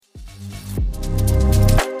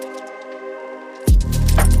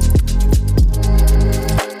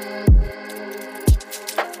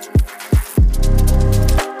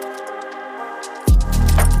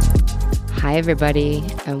everybody,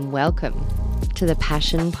 and welcome to the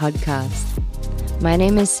Passion Podcast. My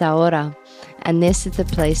name is Saora, and this is the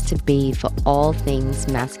place to be for all things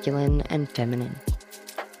masculine and feminine.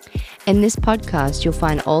 In this podcast, you'll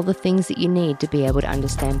find all the things that you need to be able to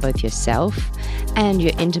understand both yourself and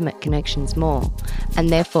your intimate connections more,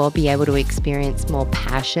 and therefore be able to experience more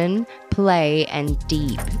passion, play, and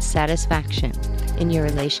deep satisfaction in your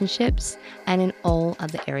relationships and in all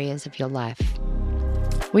other areas of your life.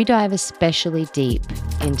 We dive especially deep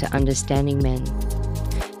into understanding men,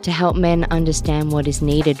 to help men understand what is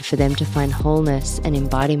needed for them to find wholeness and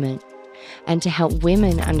embodiment, and to help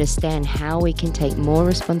women understand how we can take more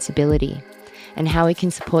responsibility and how we can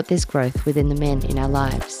support this growth within the men in our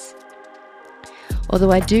lives.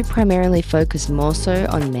 Although I do primarily focus more so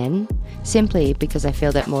on men, simply because I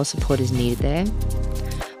feel that more support is needed there,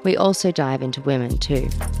 we also dive into women too,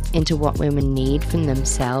 into what women need from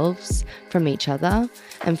themselves, from each other,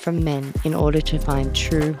 and from men in order to find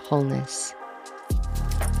true wholeness.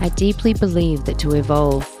 I deeply believe that to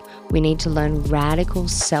evolve, we need to learn radical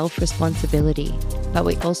self-responsibility, but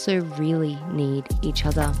we also really need each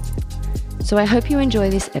other. So I hope you enjoy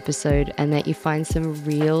this episode and that you find some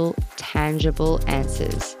real, tangible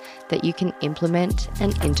answers that you can implement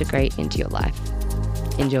and integrate into your life.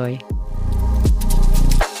 Enjoy.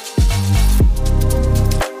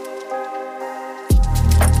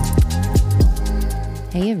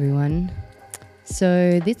 Hey everyone.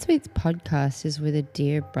 So this week's podcast is with a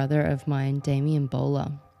dear brother of mine, Damien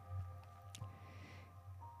Bohler.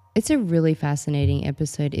 It's a really fascinating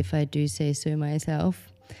episode, if I do say so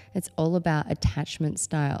myself. It's all about attachment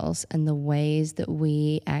styles and the ways that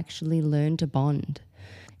we actually learn to bond.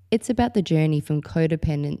 It's about the journey from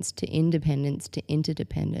codependence to independence to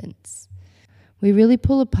interdependence. We really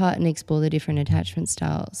pull apart and explore the different attachment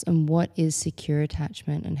styles and what is secure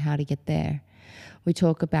attachment and how to get there. We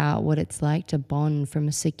talk about what it's like to bond from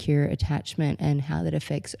a secure attachment and how that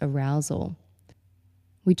affects arousal.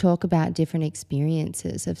 We talk about different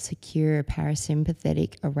experiences of secure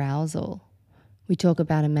parasympathetic arousal. We talk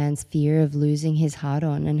about a man's fear of losing his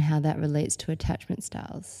heart-on and how that relates to attachment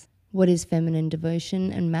styles. What is feminine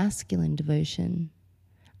devotion and masculine devotion?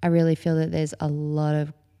 I really feel that there's a lot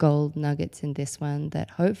of gold nuggets in this one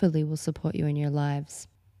that hopefully will support you in your lives.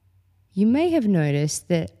 You may have noticed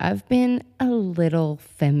that I've been a little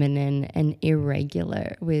feminine and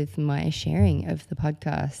irregular with my sharing of the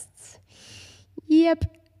podcasts.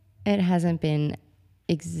 Yep, it hasn't been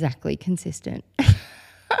exactly consistent.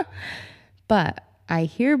 But I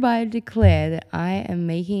hereby declare that I am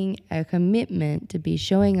making a commitment to be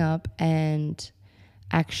showing up and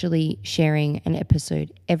actually sharing an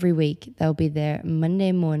episode every week. They'll be there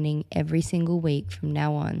Monday morning every single week from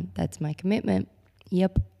now on. That's my commitment.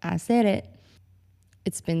 Yep, I said it.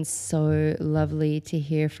 It's been so lovely to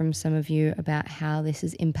hear from some of you about how this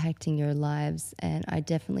is impacting your lives, and I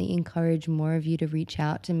definitely encourage more of you to reach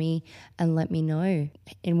out to me and let me know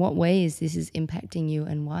in what ways this is impacting you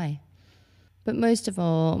and why. But most of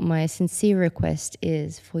all, my sincere request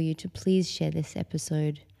is for you to please share this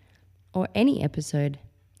episode, or any episode,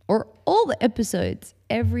 or all the episodes.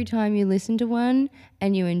 Every time you listen to one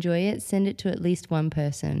and you enjoy it, send it to at least one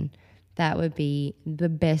person. That would be the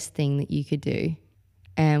best thing that you could do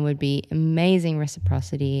and would be amazing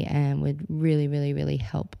reciprocity and would really, really, really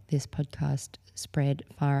help this podcast spread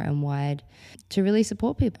far and wide to really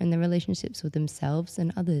support people in their relationships with themselves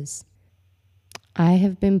and others. I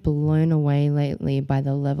have been blown away lately by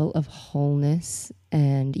the level of wholeness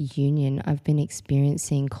and union I've been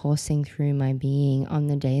experiencing coursing through my being on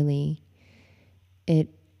the daily.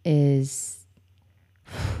 It's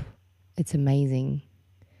amazing.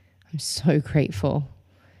 I'm so grateful.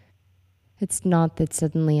 It's not that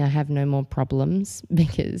suddenly I have no more problems,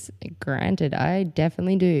 because granted, I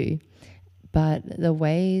definitely do. But the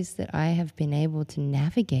ways that I have been able to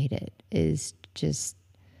navigate it is just,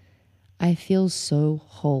 I feel so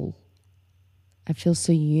whole. I feel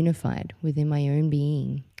so unified within my own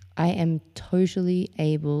being. I am totally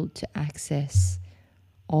able to access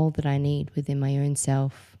all that I need within my own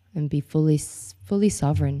self and be fully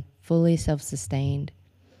sovereign, fully self-sustained,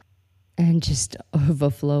 and just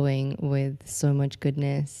overflowing with so much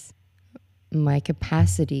goodness. My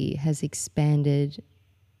capacity has expanded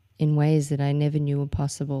in ways that I never knew were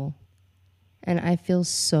possible. And I feel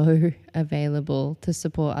so available to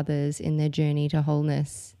support others in their journey to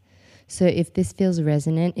wholeness. So if this feels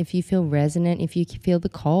resonant, if you feel the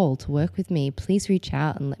call to work with me, please reach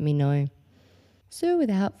out and let me know. So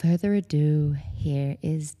without further ado, here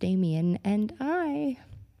is Damien and I.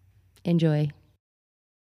 Enjoy.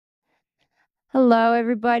 Hello,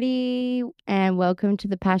 everybody, and welcome to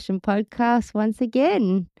the Passion Podcast once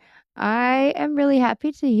again. I am really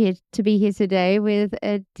happy to be here today with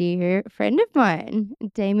a dear friend of mine,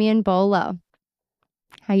 Damien Bohler.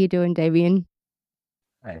 How you doing, Damien?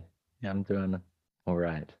 Hey, yeah, I'm doing all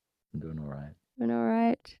right. I'm doing all right. Doing all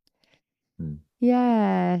right. Hmm.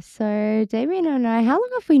 Yeah. So Damien and I, how long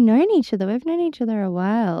have we known each other? We've known each other a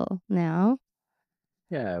while now.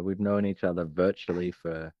 Yeah, we've known each other virtually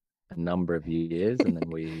for a number of years, and then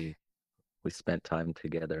we spent time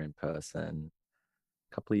together in person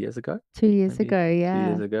a couple of years ago, 2 years maybe ago. 2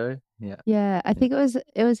 years Yeah. ago. Yeah, Yeah. I yeah. think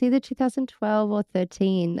it was either 2012 or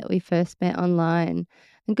 13 that we first met online.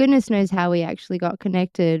 And goodness knows how we actually got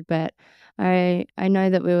connected, but I know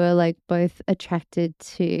that we were like both attracted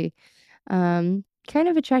to kind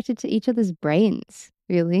of attracted to each other's brains,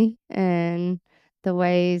 really, and the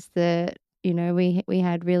ways that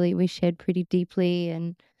we shared pretty deeply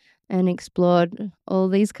and explored all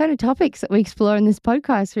these kind of topics that we explore in this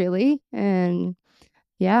podcast, really. And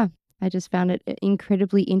yeah, I just found it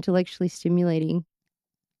incredibly intellectually stimulating.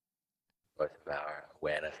 Both of our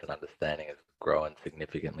awareness and understanding has grown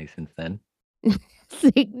significantly since then.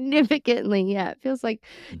 Significantly, yeah. It feels like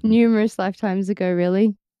Hmm. numerous lifetimes ago,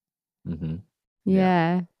 really. Hmm. Yeah.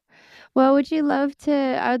 Yeah. Well, would you love to?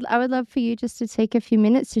 I would love for you just to take a few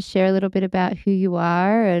minutes to share a little bit about who you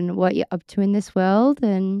are and what you're up to in this world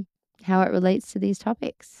and how it relates to these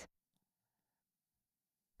topics.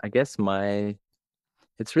 I guess my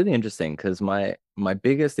it's really interesting because my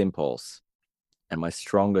biggest impulse and my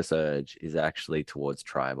strongest urge is actually towards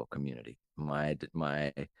tribe or community. My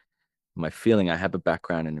feeling, I have a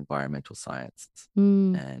background in environmental science,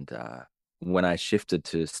 Mm, and when I shifted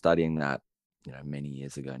to studying that, many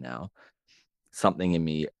years ago now, something in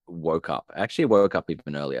me woke up. I actually woke up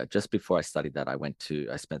even earlier. Just before I studied that, I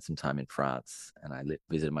spent some time in France, and I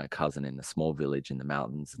visited my cousin in a small village in the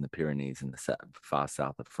mountains in the Pyrenees in the far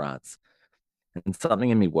south of France. And something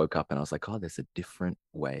in me woke up, and I was like, oh, there's a different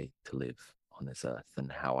way to live on this earth than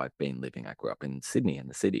how I've been living. I grew up in Sydney, in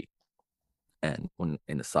the city, and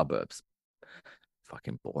in the suburbs,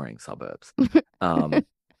 fucking boring suburbs. Um,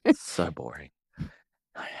 so boring.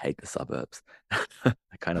 I hate the suburbs. I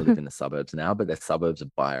kind of live in the suburbs now, but they're suburbs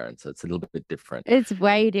of Byron, so it's a little bit different. it's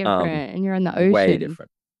way Um, different, and you're on the Way ocean.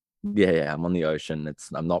 different. Yeah, yeah. I'm on the ocean.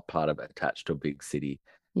 I'm not part of attached to a big city.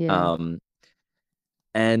 Yeah. Um,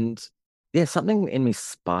 and yeah, something in me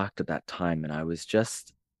sparked at that time, and I was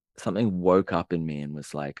just something woke up in me and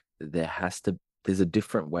was like, there's a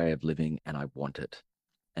different way of living, and I want it.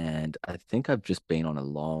 And I think I've just been on a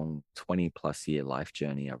long 20 plus year life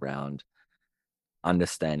journey around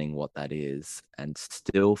understanding what that is and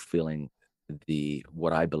still feeling the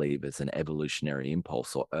what I believe is an evolutionary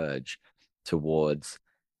impulse or urge towards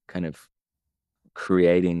kind of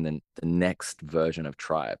creating the next version of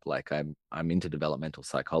tribe. Like I'm into developmental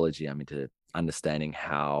psychology. I'm into understanding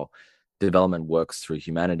how development works through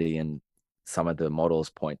humanity, and some of the models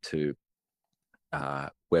point to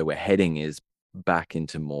where we're heading is back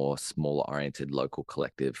into more smaller oriented local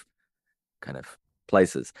collective kind of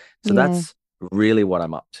places. So Yeah. that's really what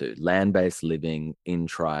I'm up to: land-based living in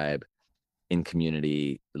tribe, in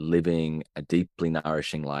community, living a deeply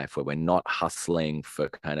nourishing life where we're not hustling for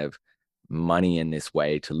kind of money in this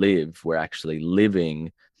way to live. We're actually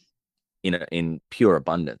living in pure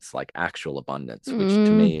abundance, like actual abundance, which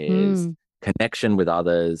to me is Hmm. connection with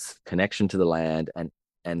others, connection to the land, and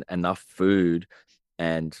enough food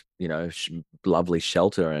and lovely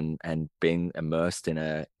shelter and being immersed in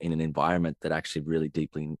an environment that actually really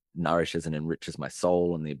deeply nourishes and enriches my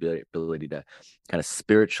soul, and the ability to kind of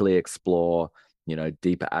spiritually explore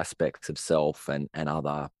deeper aspects of self and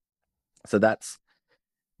other. So that's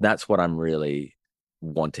what I'm really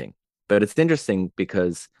wanting. But it's interesting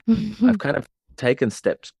because I've kind of taken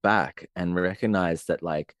steps back and recognized that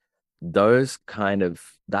like that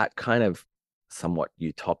kind of somewhat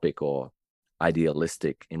utopic or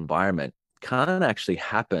idealistic environment can't actually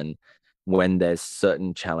happen when there's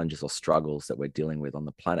certain challenges or struggles that we're dealing with on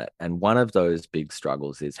the planet. And one of those big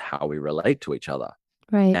struggles is how we relate to each other.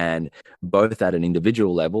 Right. And both at an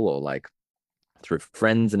individual level or like through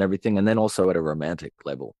friends and everything, and then also at a romantic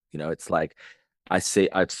level. It's like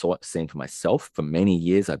seen for myself for many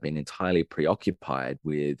years, I've been entirely preoccupied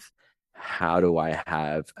with how do I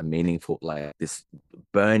have a meaningful, like this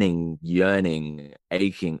burning, yearning,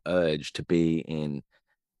 aching urge to be in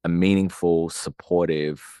a meaningful,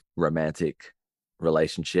 supportive, romantic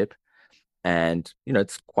relationship. And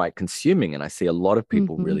it's quite consuming, and I see a lot of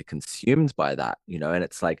people Hmm. really consumed by that. And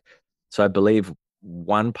it's like, so I believe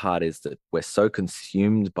one part is that we're so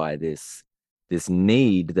consumed by this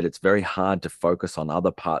need that it's very hard to focus on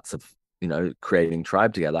other parts of creating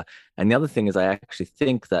tribe together. And the other thing is I actually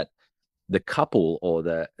think that the couple, or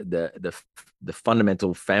the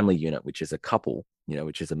fundamental family unit, which is a couple,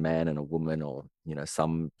 which is a man and a woman, or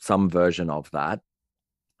some version of that.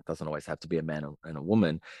 It doesn't always have to be a man and a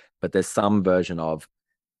woman, but there's some version of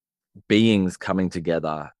beings coming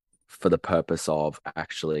together for the purpose of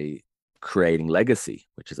actually creating legacy,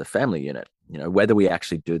 which is a family unit. Whether we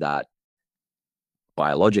actually do that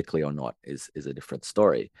biologically or not is a different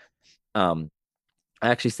story. I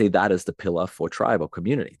actually see that as the pillar for tribe or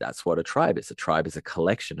community. That's what a tribe is. A tribe is a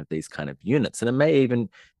collection of these kind of units, and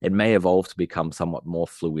it may evolve to become somewhat more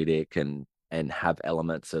fluidic and have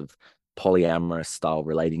elements of polyamorous style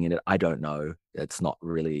relating in it. I don't know. It's not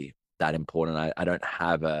really that important. I don't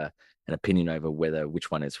have an opinion over which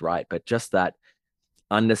one is right, but just that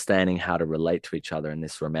understanding how to relate to each other in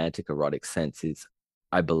this romantic erotic sense is,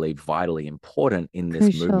 I believe, vitally important in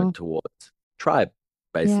this movement Crucial. towards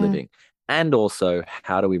tribe-based Yeah. living. And also,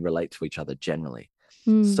 how do we relate to each other generally?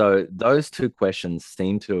 Mm. So those two questions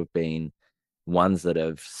seem to have been ones that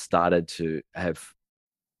have started to have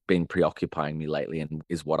been preoccupying me lately, and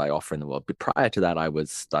is what I offer in the world. But prior to that, I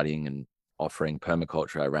was studying and offering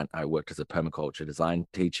permaculture. I worked as a permaculture design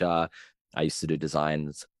teacher. I used to do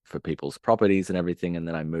designs for people's properties and everything. And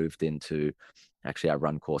then I moved into, actually, I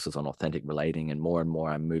run courses on authentic relating, and more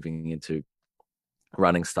I'm moving into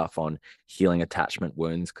running stuff on healing attachment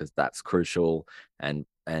wounds, because that's crucial, and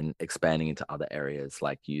expanding into other areas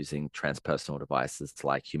like using transpersonal devices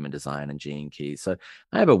like human design and gene keys. So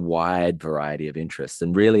I have a wide variety of interests,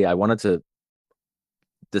 and really I wanted to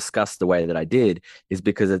discuss the way that I did is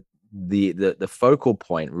because the focal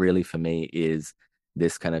point really for me is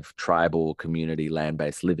this kind of tribal community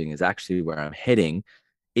land-based living is actually where I'm heading,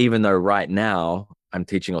 even though right now I'm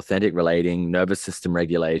teaching authentic relating, nervous system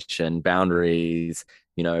regulation, boundaries,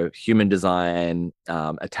 human design,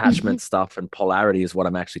 attachment stuff, and polarity is what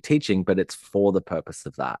I'm actually teaching, but it's for the purpose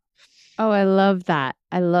of that. Oh, I love that.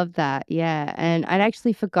 I love that. Yeah. And I'd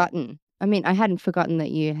actually forgotten. I mean, I hadn't forgotten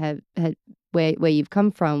that you have had where you've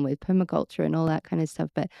come from with permaculture and all that kind of stuff,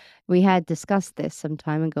 but we had discussed this some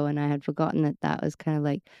time ago, and I had forgotten that that was kind of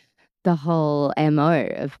like the whole MO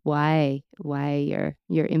of why your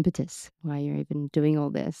impetus, why you're even doing all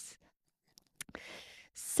this.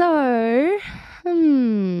 So,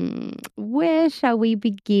 where shall we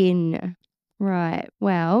begin? Right.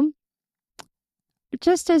 Well,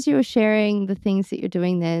 just as you were sharing the things that you're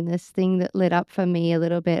doing there, this thing that lit up for me a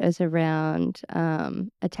little bit is around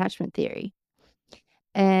attachment theory.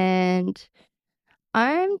 And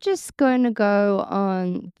I'm just going to go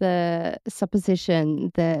on the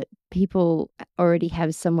supposition that people already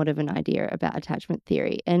have somewhat of an idea about attachment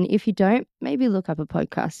theory. And if you don't, maybe look up a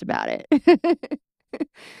podcast about it.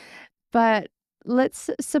 But let's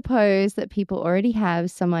suppose that people already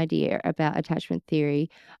have some idea about attachment theory.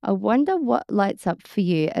 I wonder what lights up for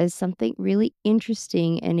you as something really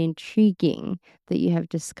interesting and intriguing that you have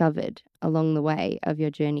discovered along the way of your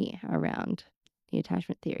journey around the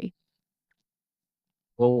attachment theory.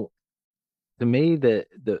 Well, to me,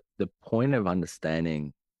 the point of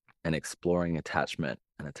understanding and exploring attachment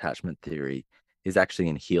and attachment theory is actually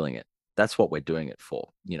in healing it. That's what we're doing it for,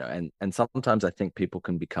 and sometimes I think people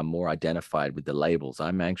can become more identified with the labels.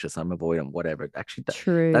 I'm anxious, I'm avoidant, whatever. Actually, that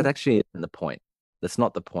True. actually isn't the point. That's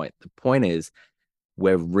not the point. The point is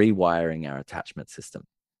we're rewiring our attachment system.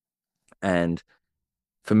 And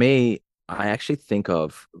for me, I actually think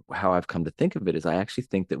of how I've come to think of it is I actually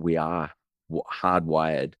think that we are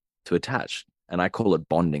hardwired to attach. And I call it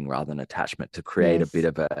bonding rather than attachment, to create a bit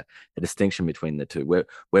Yes. of a distinction between the two.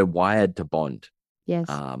 We're wired to bond. Yes.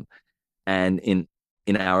 Um, and in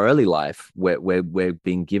our early life, we're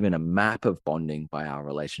being given a map of bonding by our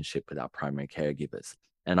relationship with our primary caregivers.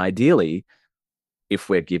 And ideally, if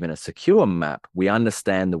we're given a secure map, we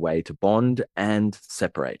understand the way to bond and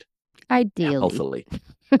separate Ideally. healthily.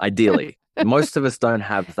 Ideally, most of us don't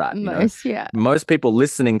have that. Most, yeah. Most people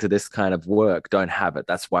listening to this kind of work don't have it.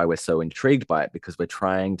 That's why we're so intrigued by it, because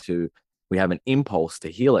we have an impulse to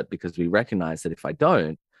heal it, because we recognize that if I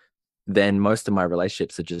don't, then most of my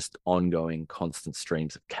relationships are just ongoing, constant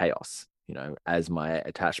streams of chaos, as my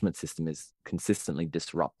attachment system is consistently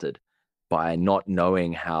disrupted by not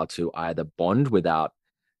knowing how to either bond without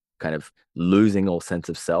kind of losing all sense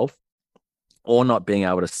of self, or not being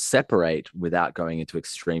able to separate without going into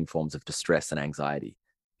extreme forms of distress and anxiety,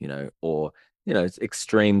 or, it's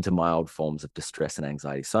extreme to mild forms of distress and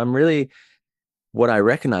anxiety. So what I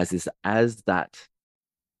recognize is, as that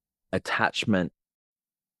attachment,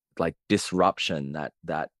 like disruption,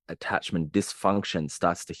 that attachment dysfunction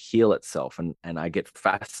starts to heal itself. And I get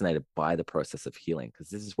fascinated by the process of healing, because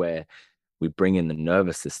this is where we bring in the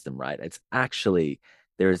nervous system, right? It's actually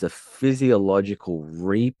there is a physiological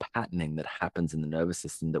repatterning that happens in the nervous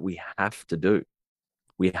system that we have to do.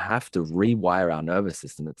 We have to rewire our nervous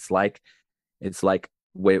system. It's like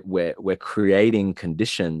we're creating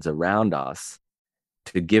conditions around us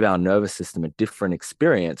to give our nervous system a different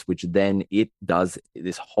experience, which then it does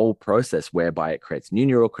this whole process whereby it creates new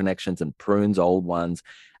neural connections and prunes old ones.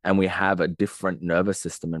 And we have a different nervous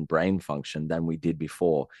system and brain function than we did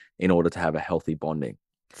before in order to have a healthy bonding.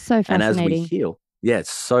 So And as we fascinating. heal, yeah,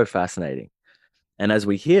 it's so fascinating. And as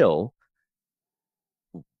we heal,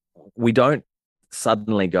 we don't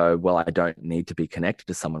suddenly go, well, I don't need to be connected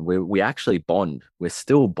to someone. We actually bond. We're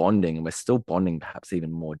still bonding, and we're still bonding perhaps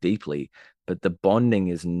even more deeply. But the bonding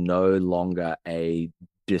is no longer a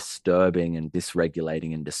disturbing and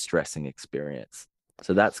dysregulating and distressing experience.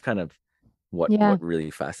 So that's kind of Yeah. what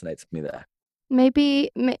really fascinates me there.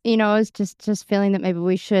 Maybe, I was just feeling that maybe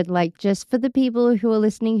we should, like, just for the people who are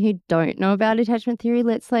listening who don't know about attachment theory,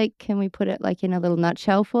 let's, like, can we put it, like, in a little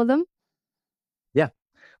nutshell for them? Yeah.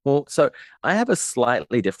 Well, so I have a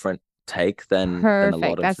slightly different take than a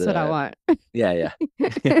lot Perfect. of That's what I the want. yeah, yeah.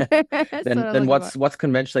 Yeah. That's what I'm Then looking for. what's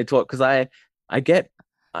conventionally taught, because I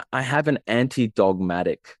have an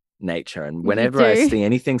anti-dogmatic nature, and You whenever I do. see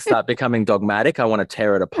anything start becoming dogmatic, I want to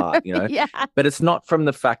tear it apart, Yeah. But it's not from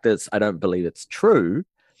the fact that I don't believe it's true.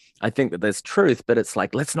 I think that there's truth, but it's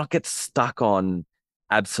like, let's not get stuck on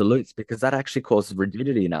absolutes, because that actually causes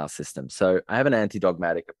rigidity in our system. So I have an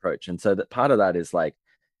anti-dogmatic approach. And so that part of that is like,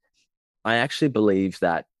 I actually believe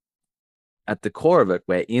that at the core of it,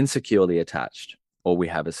 we're insecurely attached, or we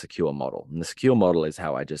have a secure model. And the secure model is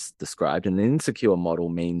how I just described. And an insecure model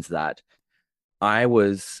means that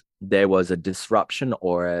there was a disruption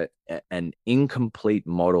or an incomplete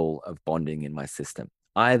model of bonding in my system.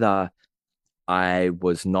 Either I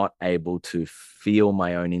was not able to feel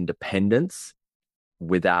my own independence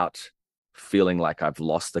without feeling like I've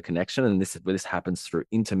lost the connection. And this happens through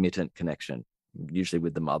intermittent connection, usually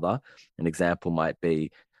with the mother. An example might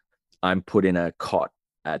be, I'm put in a cot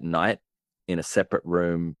at night in a separate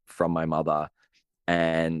room from my mother,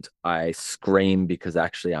 and I scream because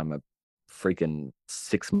actually I'm a freaking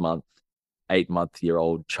 6 month, 8 month year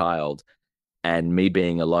old child, and me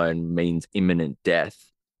being alone means imminent death.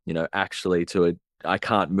 Actually, I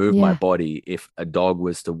can't move my Yeah. body. If a dog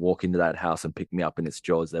was to walk into that house and pick me up in its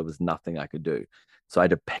jaws, there was nothing I could do. So I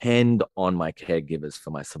depend on my caregivers for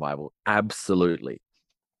my survival. Absolutely.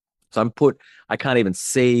 So I can't even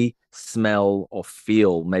see, smell, or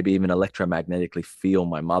feel, maybe even electromagnetically feel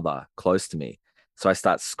my mother close to me. So I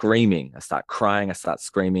start screaming, I start crying, I start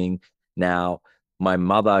screaming. Now, my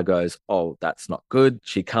mother goes, oh, that's not good.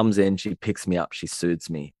 She comes in, she picks me up, she soothes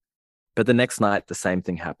me. But the next night, the same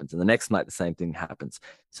thing happens. And the next night, the same thing happens.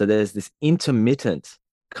 So there's this intermittent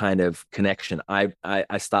kind of connection. I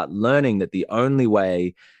start learning that the only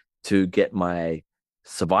way to get my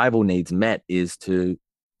survival needs met is to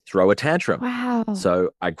throw a tantrum. Wow. So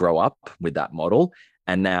I grow up with that model,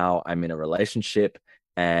 and now I'm in a relationship,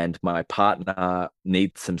 and my partner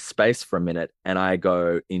needs some space for a minute, and I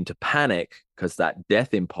go into panic because that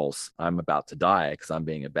death impulse, I'm about to die because I'm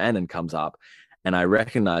being abandoned, comes up. And I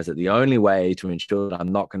recognize that the only way to ensure that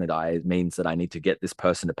I'm not going to die means that I need to get this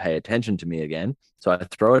person to pay attention to me again. So I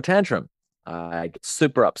throw a tantrum. I get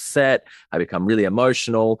super upset. I become really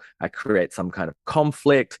emotional. I create some kind of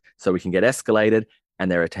conflict so we can get escalated, and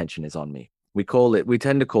their attention is on me. We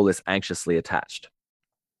tend to call this anxiously attached.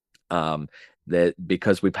 That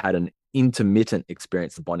because we've had an intermittent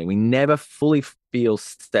experience of bonding, we never fully feel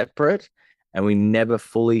separate, and we never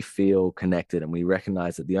fully feel connected. And we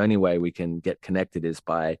recognize that the only way we can get connected is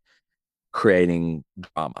by creating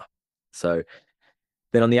drama. So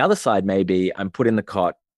then on the other side, maybe I'm put in the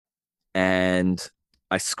cot and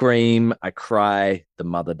I scream, I cry, the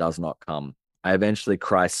mother does not come. I eventually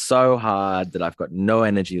cry so hard that I've got no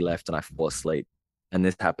energy left and I fall asleep. And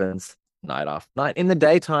this happens night after night. In the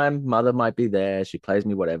daytime, mother might be there, she plays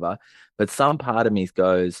me whatever. But some part of me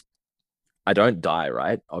goes, I don't die,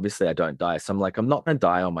 right? Obviously, I don't die. So I'm like, I'm not going to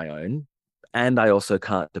die on my own. And I also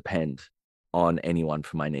can't depend on anyone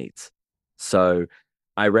for my needs. So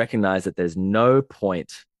I recognize that there's no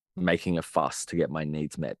point making a fuss to get my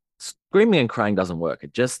needs met. Screaming and crying doesn't work.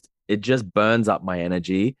 It just burns up my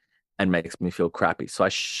energy and makes me feel crappy. So I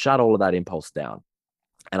shut all of that impulse down,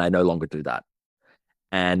 and I no longer do that.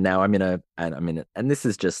 And now and this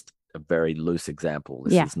is just a very loose example.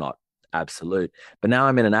 This Yeah. is not absolute, but now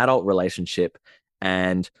I'm in an adult relationship,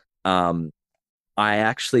 and um, I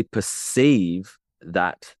actually perceive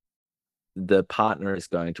that the partner is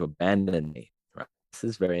going to abandon me. Right? This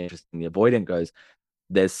is very interesting. The avoidant goes,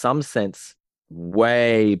 there's some sense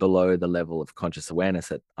way below the level of conscious awareness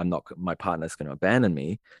that my partner's going to abandon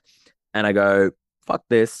me. And I go, fuck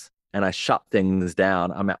this. And I shut things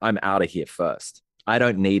down. I'm out of here first. I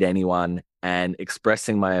don't need anyone. And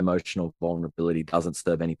expressing my emotional vulnerability doesn't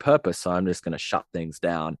serve any purpose. So I'm just going to shut things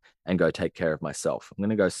down and go take care of myself. I'm going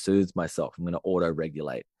to go soothe myself. I'm going to auto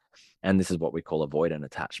regulate. And this is what we call avoidant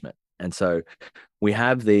attachment. And so we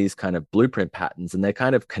have these kind of blueprint patterns, and they're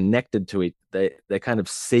kind of connected to it. They kind of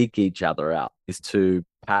seek each other out. These two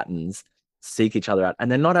patterns seek each other out, and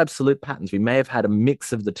they're not absolute patterns. We may have had a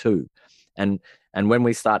mix of the two. And when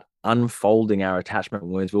we start unfolding our attachment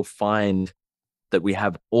wounds, we'll find that we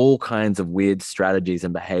have all kinds of weird strategies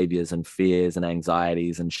and behaviors and fears and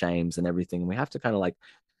anxieties and shames and everything. And we have to kind of like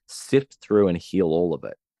sift through and heal all of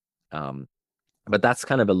it. But that's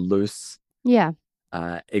kind of a loose Yeah.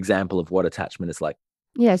 example of what attachment is like.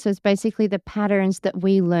 Yeah, so it's basically the patterns that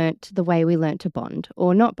we learnt, the way we learnt to bond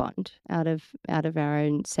or not bond out of our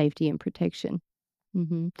own safety and protection.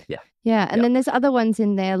 Mm-hmm. Yeah. Yeah, and Yeah. then there's other ones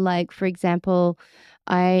in there, like, for example,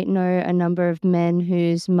 I know a number of men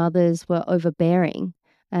whose mothers were overbearing,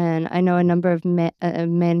 and I know a number of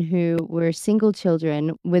men who were single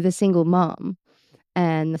children with a single mom,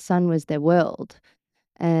 and the son was their world.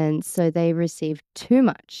 And so they received too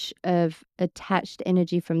much of attached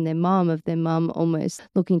energy from their mom, of their mom almost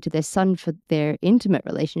looking to their son for their intimate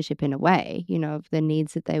relationship in a way, you know, of the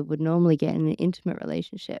needs that they would normally get in an intimate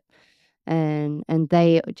relationship. And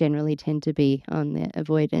they generally tend to be on the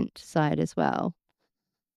avoidant side as well.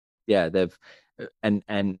 Yeah, they've and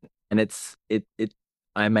it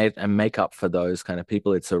I make up for those kind of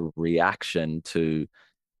people. It's a reaction to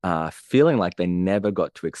feeling like they never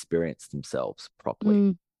got to experience themselves properly.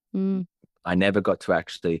 Mm, mm, I never got to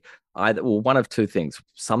actually either, well, one of two things.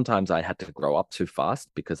 Sometimes I had to grow up too fast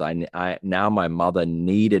because I now my mother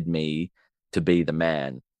needed me to be the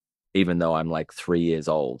man, even though I'm like 3 years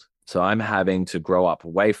old. So I'm having to grow up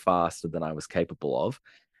way faster than I was capable of,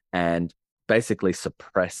 and basically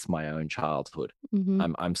suppress my own childhood.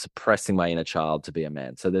 mm-hmm, I'm suppressing my inner child to be a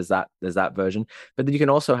man. So there's that version. But then you can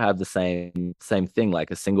also have the same thing,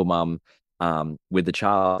 like a single mom with the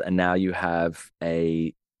child, and now you have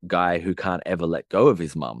a guy who can't ever let go of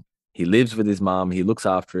his mum. He lives with his mum, he looks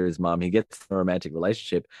after his mum, he gets a romantic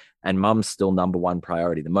relationship, and mum's still number one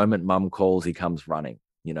priority. The moment mum calls, he comes running,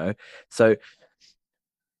 you know? So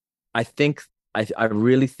I think I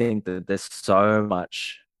really think that there's so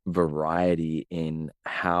much variety in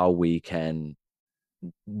how we can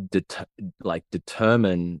det-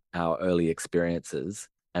 determine our early experiences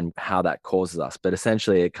and how that causes us. But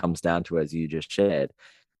essentially, it comes down to, as you just shared,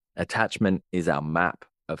 attachment is our map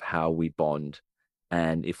of how we bond.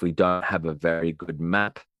 And if we don't have a very good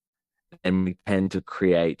map, then we tend to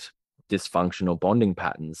create dysfunctional bonding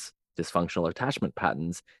patterns, dysfunctional attachment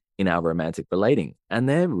patterns in our romantic relating. And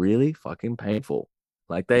they're really fucking painful.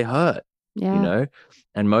 Like they hurt, you yeah, know?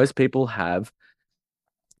 And most people have,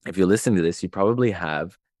 if you're listening to this, you probably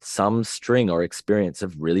have some string or experience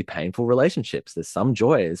of really painful relationships. There's some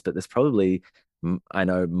joys, but there's probably, I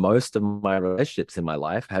know most of my relationships in my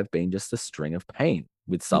life have been just a string of pain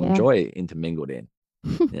with some yeah. joy intermingled in.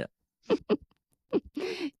 Yeah.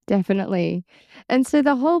 Definitely. And so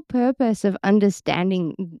the whole purpose of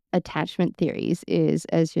understanding attachment theories is,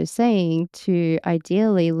 as you're saying, to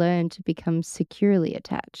ideally learn to become securely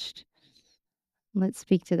attached. Let's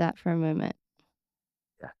speak to that for a moment.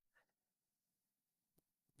 Yeah.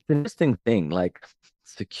 It's an interesting thing, like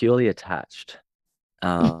securely attached.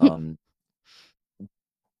 Um,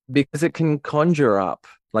 because it can conjure up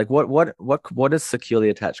like what does securely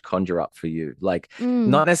attached conjure up for you, like Mm,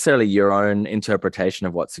 not necessarily your own interpretation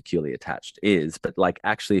of what securely attached is, but like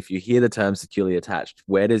actually if you hear the term securely attached,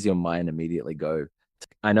 where does your mind immediately go?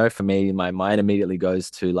 I know for me my mind immediately goes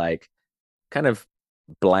to like kind of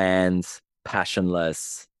bland,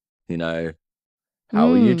 passionless, you know,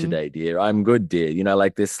 how are you mm. today, dear? I'm good, dear. You know,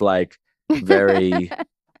 like this, like very,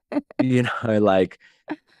 you know, like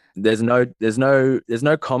there's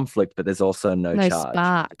no conflict, but there's also no No charge.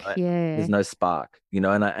 spark. There's Yeah. no spark, you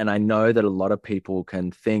know, and I know that a lot of people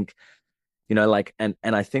can think, you know, like and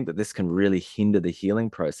I think that this can really hinder the healing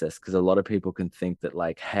process because a lot of people can think that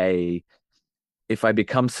like, hey, if I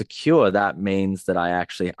become secure, that means that I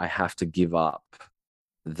have to give up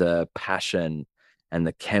the passion and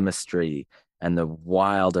the chemistry and the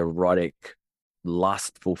wild erotic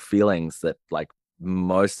lustful feelings that like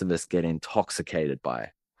most of us get intoxicated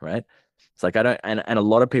by, right? It's like I don't, and a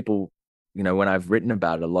lot of people, you know, when I've written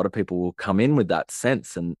about it, a lot of people will come in with that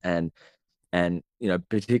sense, and you know,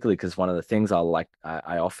 particularly because one of the things I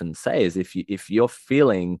often say is if you're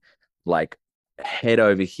feeling like head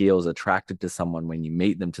over heels attracted to someone when you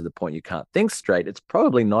meet them to the point you can't think straight, it's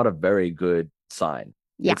probably not a very good sign.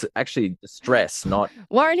 Yeah. It's actually distress, not.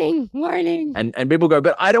 Warning, warning. And people go,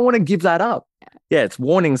 but I don't want to give that up. Yeah, it's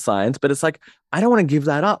warning signs, but it's like, I don't want to give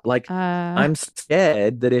that up. Like, I'm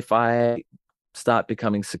scared that if I start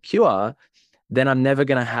becoming secure, then I'm never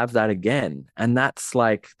going to have that again. And that's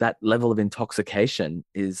like, that level of intoxication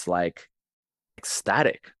is like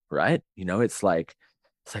ecstatic, right? It's like,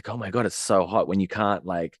 oh my God, it's so hot when you can't,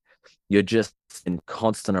 like, you're just in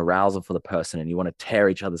constant arousal for the person and you want to tear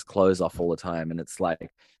each other's clothes off all the time. And it's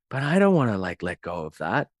like, but I don't want to like let go of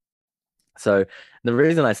that. So the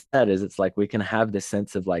reason I said is it's like we can have this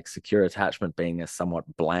sense of like secure attachment being a somewhat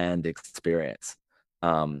bland experience.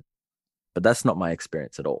 Um, but that's not my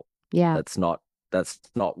experience at all. Yeah. That's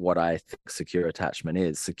not what I think secure attachment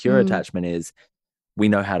is. Secure Mm. attachment is we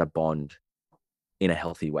know how to bond in a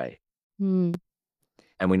healthy way. Mm.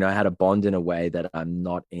 And we know how to bond in a way that I'm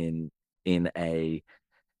not in a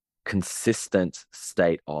consistent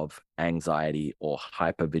state of anxiety or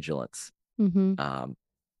hypervigilance. Mm-hmm.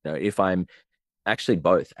 If I'm actually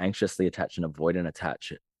both anxiously attached and avoidant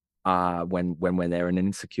attached, when they're in an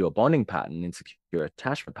insecure bonding pattern, insecure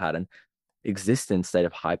attachment pattern, exist in state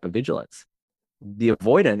of hypervigilance. The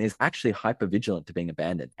avoidant is actually hypervigilant to being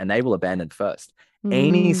abandoned, and they will abandon first.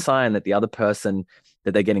 Any Mm. sign that the other person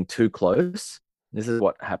that they're getting too close, this is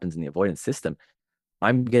what happens in the avoidance system.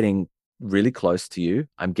 I'm getting really close to you.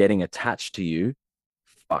 I'm getting attached to you.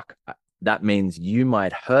 Fuck. That means you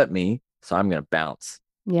might hurt me, so I'm going to bounce.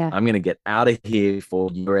 Yeah. I'm going to get out of here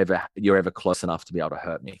before you're ever close enough to be able to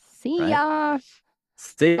hurt me. See Right? ya.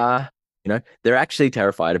 See ya. They're actually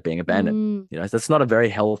terrified of being abandoned. Mm. That's not a very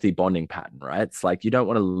healthy bonding pattern, right? It's like you don't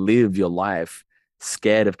want to live your life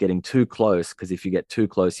scared of getting too close, because if you get too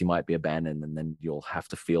close, you might be abandoned, and then you'll have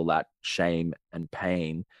to feel that shame and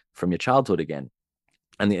pain from your childhood again.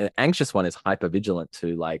 And the anxious one is hypervigilant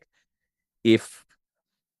to, like, if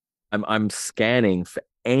I'm scanning for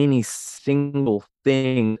any single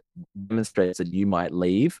thing that demonstrates that you might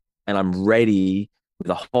leave, and I'm ready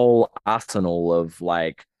with a whole arsenal of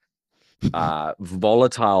like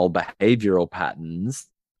volatile behavioral patterns,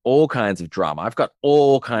 all kinds of drama. I've got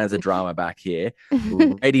all kinds of drama back here,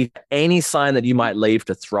 ready for any sign that you might leave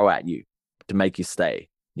to throw at you to make you stay,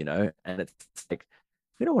 and it's like,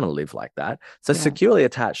 we don't want to live like that. So Yeah. securely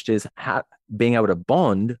attached is being able to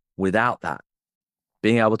bond without that,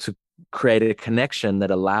 being able to create a connection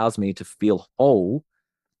that allows me to feel whole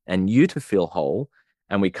and you to feel whole.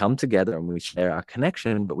 And we come together and we share our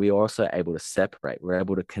connection, but we are also able to separate. We're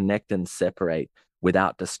able to connect and separate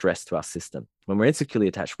without distress to our system. When we're insecurely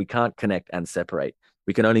attached, we can't connect and separate.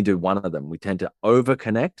 We can only do one of them. We tend to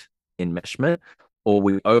over-connect, enmeshment, or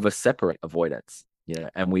we over-separate, avoidance.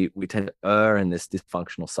 And we tend to err in this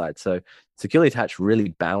dysfunctional side. So securely attached really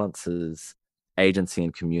balances agency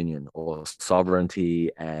and communion, or sovereignty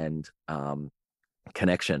and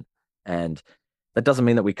connection. And that doesn't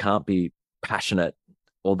mean that we can't be passionate.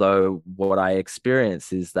 Although what I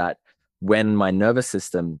experience is that when my nervous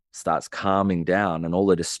system starts calming down and all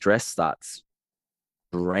the distress starts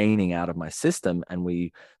draining out of my system, and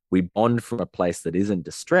we bond from a place that isn't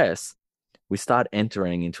distress, we start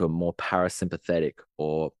entering into a more parasympathetic,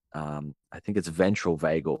 or I think it's ventral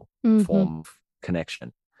vagal form of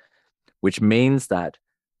connection, which means that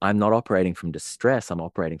I'm not operating from distress, I'm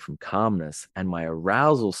operating from calmness, and my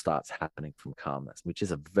arousal starts happening from calmness, which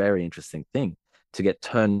is a very interesting thing to get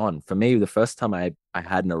turned on. For me, the first time I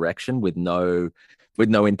had an erection with no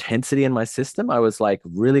intensity in my system, I was like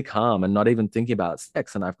really calm and not even thinking about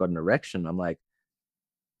sex, and I've got an erection. I'm like,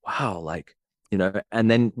 wow, like, and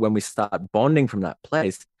then when we start bonding from that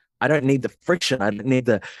place, I don't need the friction.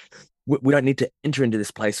 We don't need to enter into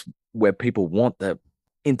this place where people want the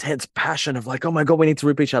intense passion of like, oh my God, we need to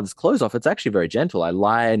rip each other's clothes off. It's actually very gentle. I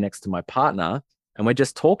lie next to my partner and we're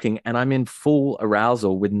just talking, and I'm in full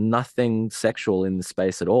arousal with nothing sexual in the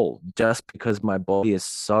space at all, just because my body is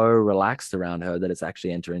so relaxed around her that it's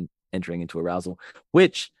actually entering into arousal,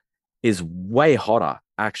 which is way hotter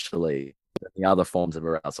actually than the other forms of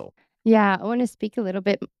arousal. Yeah, I want to speak a little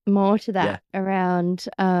bit more to Yeah. that around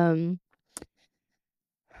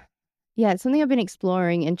yeah, it's something I've been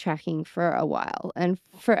exploring and tracking for a while. And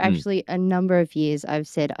for actually a number of years, I've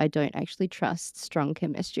said I don't actually trust strong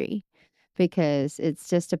chemistry because it's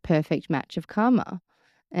just a perfect match of karma.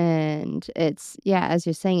 And it's, yeah, as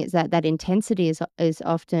you're saying, it's that intensity is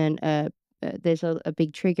often there's a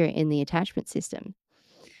big trigger in the attachment system.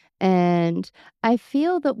 And I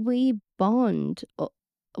feel that we bond,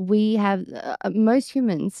 we have, most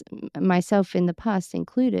humans, myself in the past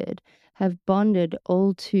included, have bonded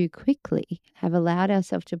all too quickly, have allowed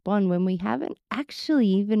ourselves to bond when we haven't actually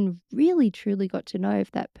even really truly got to know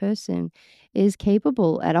if that person is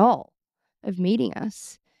capable at all of meeting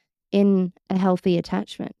us in a healthy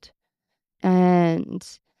attachment. And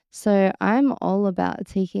so I'm all about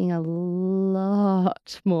taking a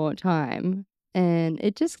lot more time. And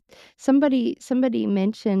it just somebody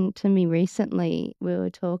mentioned to me recently, we were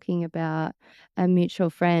talking about a mutual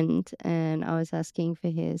friend and I was asking for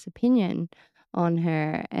his opinion on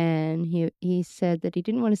her, and he said that he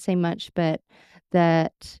didn't want to say much, but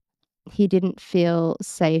that he didn't feel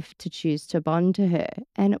safe to choose to bond to her.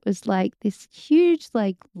 And it was like this huge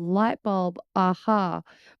like light bulb aha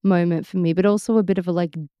moment for me, but also a bit of a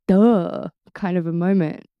like, duh kind of a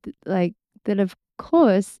moment. Like, that, of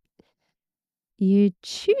course, you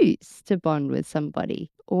choose to bond with somebody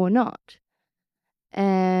or not.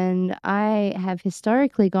 And I have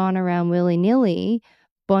historically gone around willy nilly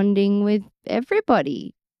bonding with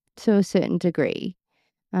everybody to a certain degree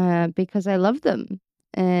because I love them.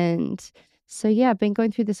 And so, yeah, I've been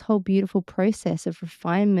going through this whole beautiful process of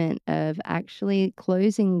refinement of actually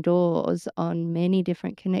closing doors on many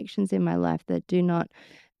different connections in my life that do not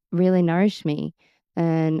really nourish me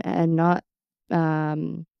and not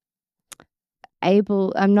um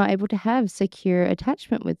I'm not able to have secure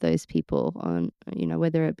attachment with those people on,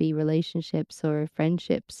 whether it be relationships or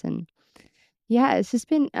friendships. And yeah, it's just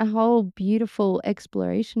been a whole beautiful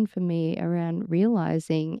exploration for me around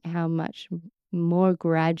realizing how much more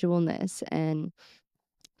gradualness. And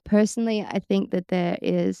personally, I think that there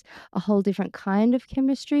is a whole different kind of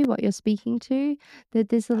chemistry, what you're speaking to, that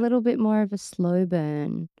there's a little bit more of a slow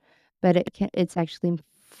burn, but it's actually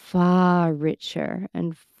far richer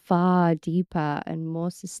and far deeper and more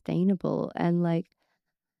sustainable and like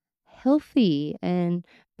healthy and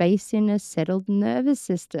based in a settled nervous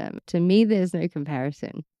system. To me, there's no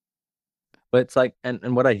comparison. But it's like,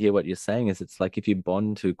 and what I hear what you're saying is it's like if you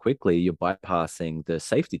bond too quickly, you're bypassing the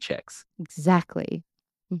safety checks. Exactly.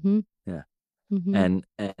 Mm-hmm. Yeah. Mm-hmm.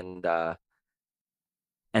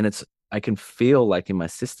 And it's I can feel like in my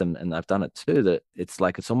system, and I've done it too, that it's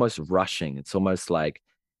like it's almost rushing. It's almost like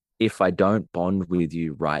if I don't bond with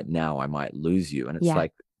you right now, I might lose you. And it's Yeah.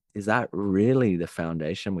 like, is that really the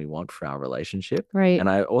foundation we want for our relationship? Right. And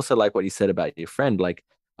I also like what you said about your friend. Like,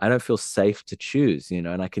 I don't feel safe to choose, and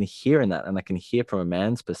I can hear in that, and I can hear from a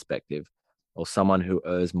man's perspective or someone who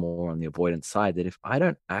errs more on the avoidance side that if I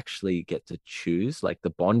don't actually get to choose, like the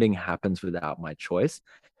bonding happens without my choice,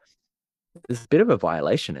 there's a bit of a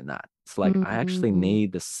violation in that. It's like I actually Mm-hmm.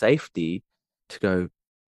 need the safety to go,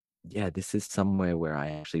 yeah, this is somewhere where I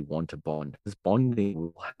actually want to bond. Because bonding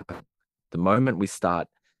will happen the moment we start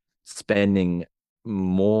spending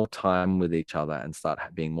more time with each other and start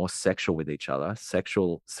being more sexual with each other.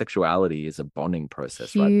 Sexuality is a bonding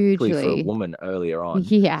process, right? Particularly for a Hugely. woman earlier on.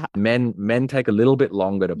 Yeah. Men take a little bit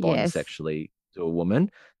longer to bond Yes. sexually to a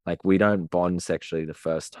woman. Like we don't bond sexually the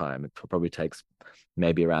first time. It probably takes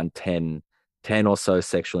maybe around 10 or so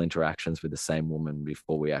sexual interactions with the same woman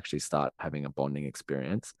before we actually start having a bonding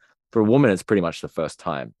experience. For a woman, it's pretty much the first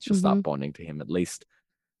time she'll Mm-hmm. start bonding to him, at least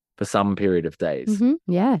for some period of days. Mm-hmm.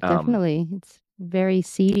 Yeah, Um, definitely. It's very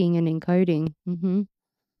seeding and encoding. Mm-hmm.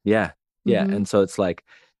 yeah, yeah. Mm-hmm. And so it's like,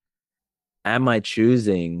 am I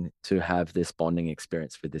choosing to have this bonding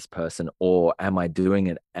experience with this person, or am I doing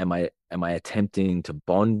it? Am I attempting to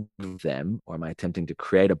bond with them, or am I attempting to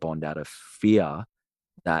create a bond out of fear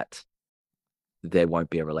that there won't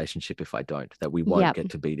be a relationship if I don't, that we won't Yep. get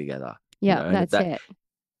to be together, Yep, and that's that it.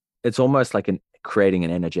 it's almost like creating an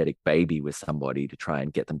energetic baby with somebody to try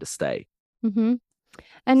and get them to stay. Mm-hmm.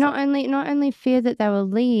 And So, not only fear that they will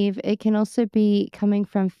leave, it can also be coming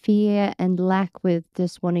from fear and lack with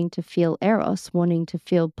just wanting to feel eros, wanting to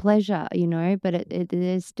feel pleasure, but it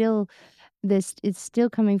is still this it's still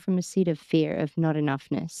coming from a seed of fear of not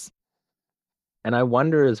enoughness. and I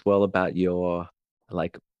wonder as well about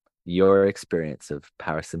like your experience of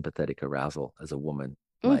parasympathetic arousal as a woman.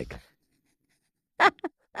 Like,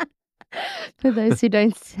 For those who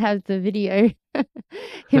don't have the video,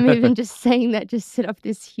 him even just saying that just set off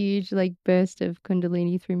this huge like burst of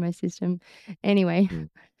kundalini through my system. Anyway. mm.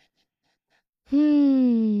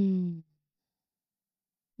 Hmm.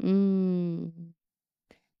 Mm.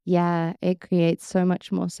 Yeah, it creates so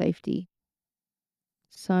much more safety.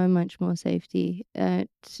 So much more safety.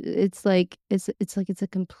 It's a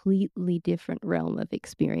completely different realm of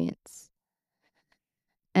experience.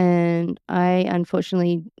 And I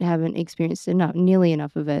unfortunately haven't experienced nearly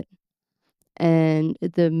enough of it. And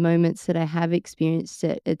the moments that I have experienced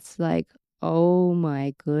it, it's like, oh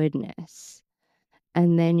my goodness.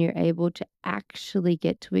 And then you're able to actually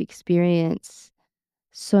get to experience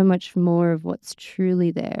so much more of what's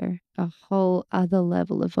truly there, a whole other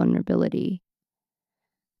level of vulnerability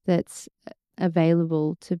that's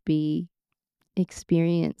available to be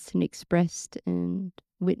experienced and expressed and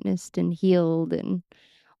witnessed and healed and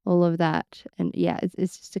all of that. And yeah,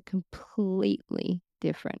 it's just a completely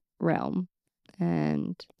different realm.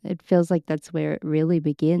 And it feels like that's where it really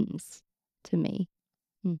begins to me.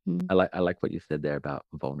 Mm-hmm. I like what you said there about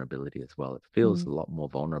vulnerability as well. It feels Mm, a lot more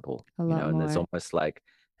vulnerable, a lot and there's more. almost like,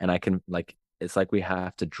 and I can like, it's like we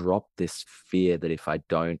have to drop this fear that if I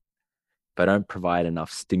don't provide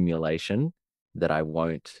enough stimulation, that I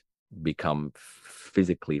won't become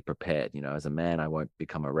physically prepared. As a man, I won't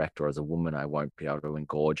become erect, or as a woman, I won't be able to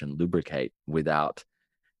engorge and lubricate without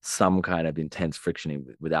some kind of intense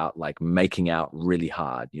friction, without like making out really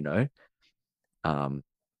hard. Um,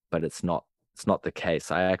 but it's not the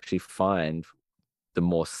case. I actually find the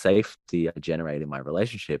more safety I generate in my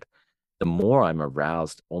relationship, the more I'm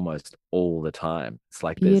aroused almost all the time. It's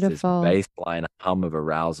like there's this Beautiful. baseline hum of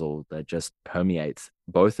arousal that just permeates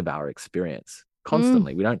both of our experience Mm,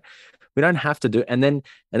 constantly. We don't have to do, and then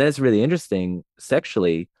it's really interesting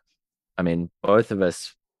sexually. I mean, both of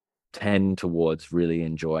us tend towards really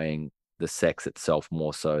enjoying the sex itself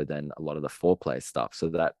more so than a lot of the foreplay stuff. So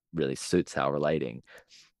that really suits our relating.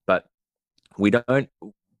 But we don't,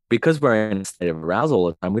 because we're in a state of arousal all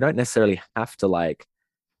the time, we don't necessarily have to like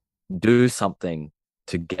do something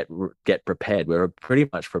to get prepared. We're pretty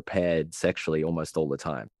much prepared sexually almost all the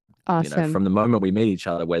time. awesome. From the moment we meet each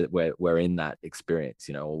other, we're in that experience,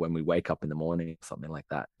 or when we wake up in the morning, something like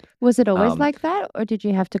that. Was it always Um, like that, or did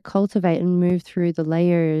you have to cultivate and move through the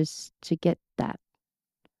layers to get that?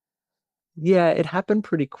 yeah, it happened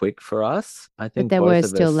pretty quick for us. I But think there were both of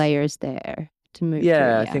still us, layers there to move through,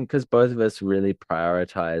 yeah, I yeah. think because both of us really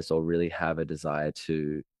prioritize or really have a desire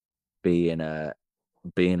to be in a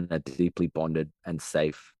be in a deeply bonded and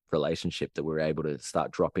safe relationship, that we were able to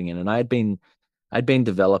start dropping in. And I'd been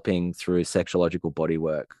developing through sexological body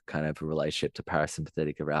work kind of a relationship to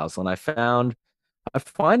parasympathetic arousal. And I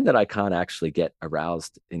find that I can't actually get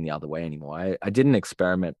aroused in the other way anymore. I did an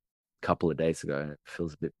experiment a couple of days ago, and it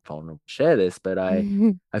feels a bit vulnerable to share this, but I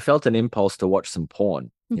felt an impulse to watch some porn,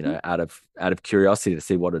 Hmm. out of curiosity to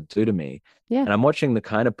see what it'd do to me. Yeah, And I'm watching the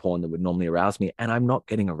kind of porn that would normally arouse me, and I'm not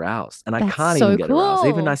getting aroused, and I that's can't even so get aroused.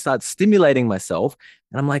 Even I cool. start stimulating myself,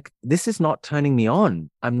 and I'm like, this is not turning me on.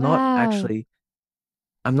 Wow.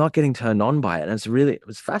 I'm not getting turned on by it. And it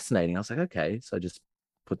was fascinating. I was like, okay, so I just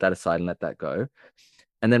put that aside and let that go.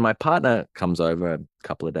 And then my partner comes over a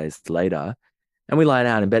couple of days later, and we lie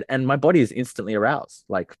down in bed, and my body is instantly aroused,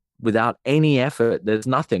 like without any effort. There's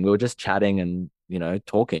nothing. We were just chatting and,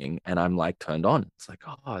 talking, and I'm like turned on. It's like,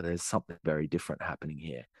 oh, there's something very different happening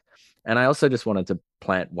here. And I also just wanted to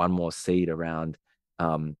plant one more seed around,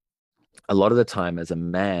 um, a lot of the time as a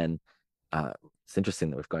man, uh, it's interesting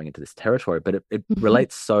that we're going into this territory, but it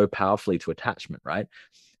relates so powerfully to attachment, right?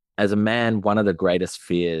 As a man, one of the greatest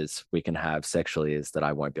fears we can have sexually is that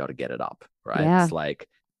I won't be able to get it up, right? Yeah, It's like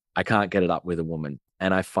I can't get it up with a woman.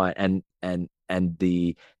 And I find and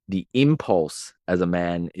the impulse as a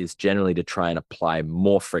man is generally to try and apply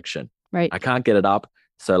more friction. right, I can't get it up.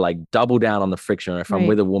 So like double down on the friction. Or if I'm right.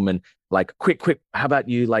 with a woman, like quick, how about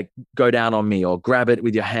you like go down on me or grab it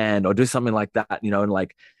with your hand or do something like that, and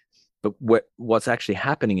like, but what's actually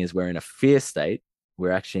happening is we're in a fear state.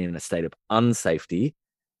 We're actually in a state of unsafety,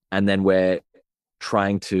 and then we're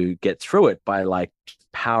trying to get through it by like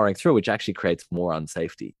powering through, which actually creates more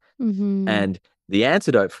unsafety. Mm-hmm. And the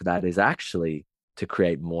antidote for that is actually to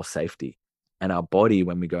create more safety. And our body,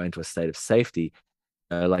 when we go into a state of safety,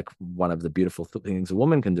 like one of the beautiful things a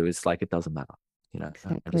woman can do is like, it doesn't matter. I just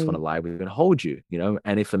want to Exactly. lie with you and hold you.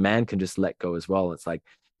 And if a man can just let go as well, it's like,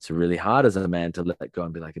 it's really hard as a man to let go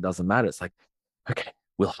and be like, it doesn't matter. It's like, okay,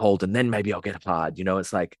 we'll hold and then maybe I'll get hard.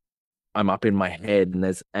 It's like, I'm up in my head,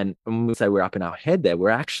 and when we say we're up in our head there, we're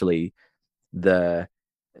actually the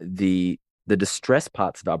the the distress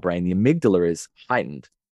parts of our brain, the amygdala is heightened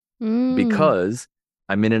Mm. because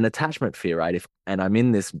I'm in an attachment fear, right? And I'm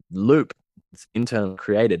in this loop, it's internally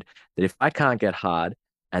created, that if I can't get hard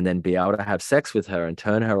and then be able to have sex with her and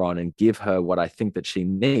turn her on and give her what I think that she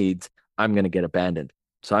needs, I'm going to get abandoned.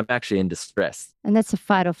 So I'm actually in distress, And that's a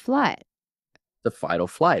fight or flight. the fight or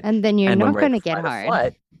flight. And then you're And when not we're in going to get fight or hard.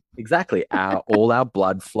 flight, exactly, all our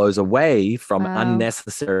blood flows away from Wow.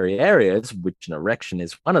 unnecessary areas, which an erection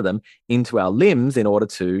is one of them, into our limbs in order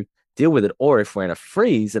to deal with it. Or if we're in a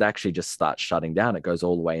freeze, it actually just starts shutting down. It goes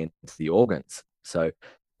all the way into the organs. So,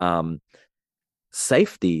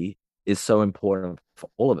 safety is so important for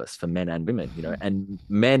all of us, for men and women, and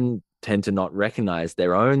men tend to not recognize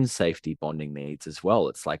their own safety bonding needs as well.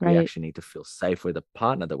 It's like we Right. actually need to feel safe with a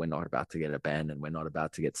partner, that we're not about to get abandoned. We're not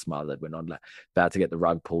about to get smothered. We're not about to get the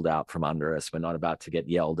rug pulled out from under us. We're not about to get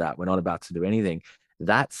yelled at. We're not about to do anything.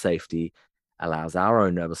 That safety allows our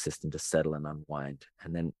own nervous system to settle and unwind.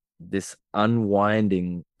 And then this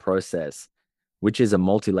unwinding process, which is a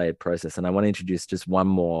multi-layered process. And I want to introduce just one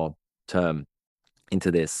more term into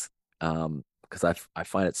this, because I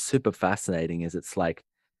find it super fascinating, is it's like,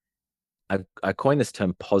 I coined this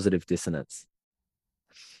term positive dissonance.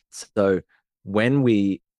 So when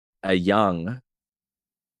we are young,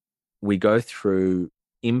 we go through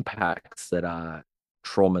impacts that are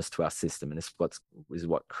traumas to our system. And this is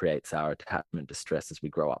what creates our attachment distress as we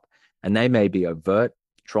grow up. And they may be overt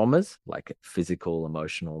traumas like physical,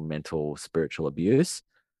 emotional, mental, spiritual abuse,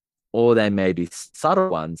 or they may be subtle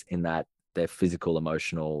ones in that they're physical,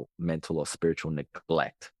 emotional, mental, or spiritual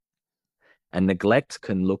neglect. And neglect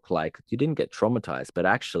can look like you didn't get traumatized, but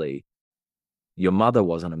actually your mother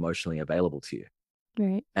wasn't emotionally available to you.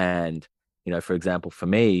 Right. And, for example, for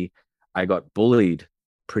me, I got bullied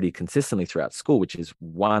pretty consistently throughout school, which is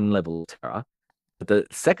one level of terror. But the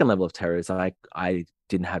second level of terror is I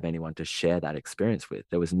didn't have anyone to share that experience with.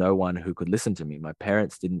 There was no one who could listen to me. My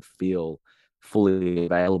parents didn't feel fully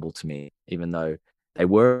available to me, even though they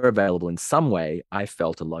were available in some way. I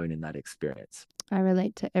felt alone in that experience. I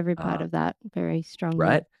relate to every part Uh, of that very strongly.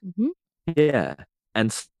 right? Yeah.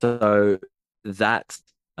 And so that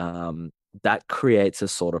that creates a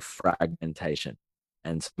sort of fragmentation.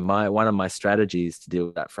 And so one of my strategies to deal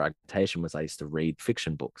with that fragmentation was I used to read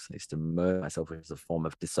fiction books. I used to immerse myself as a form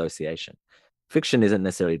of dissociation. Fiction isn't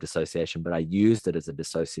necessarily dissociation, but I used it as a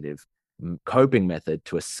dissociative coping method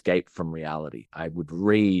to escape from reality. I would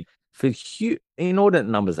read for inordinate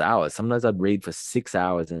numbers of hours. Sometimes I'd read for 6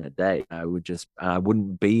 hours in a day. I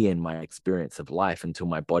wouldn't be in my experience of life until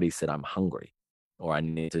my body said I'm hungry or I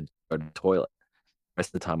need to go to the toilet. The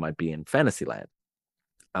rest of the time I'd be in fantasy land.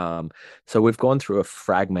 So we've gone through a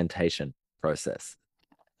fragmentation process.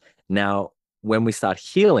 Now, when we start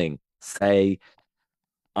healing, say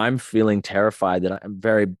I'm feeling terrified that I'm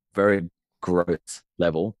very, very gross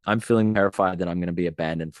level. I'm feeling terrified that I'm going to be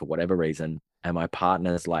abandoned for whatever reason. And my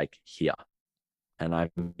partner's like, here. And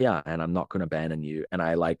I'm here and I'm not going to abandon you. And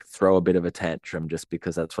I like throw a bit of a tantrum just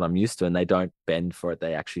because that's what I'm used to. And they don't bend for it.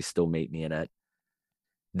 They actually still meet me in it.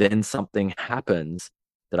 Then something happens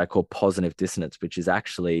that I call positive dissonance, which is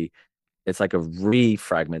actually, it's like a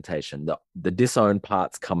refragmentation. The disowned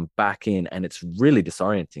parts come back in and it's really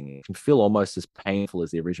disorienting. It can feel almost as painful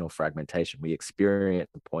as the original fragmentation. We experience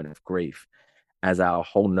the point of grief as our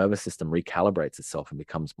whole nervous system recalibrates itself and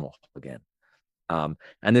becomes more whole again.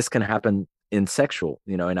 And this can happen in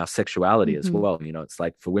in our sexuality as Mm-hmm. well. It's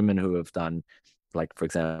like for women who have done, like, for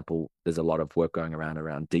example, there's a lot of work going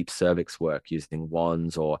around deep cervix work using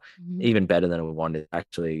wands, or Mm-hmm. even better than a wand is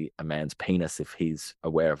actually a man's penis. If he's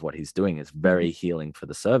aware of what he's doing, is Mm-hmm. very healing for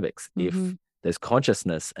the cervix. Mm-hmm. If there's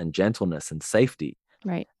consciousness and gentleness and safety,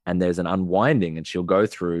 Right. and there's an unwinding, and she'll go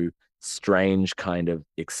through strange kind of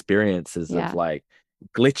experiences of Yeah. like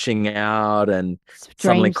glitching out and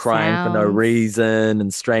suddenly Strange crying for no sounds. reason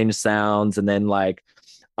and strange sounds. And then like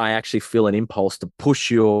I actually feel an impulse to push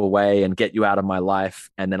you away and get you out of my life.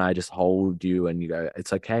 And then I just hold you and you go,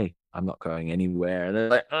 it's okay. I'm not going anywhere. And they're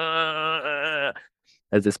like,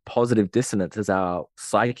 as this positive dissonance as our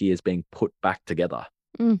psyche is being put back together.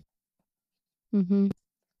 Mm. Mm-hmm.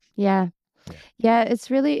 Yeah. Yeah. Yeah,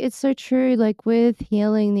 it's so true. Like with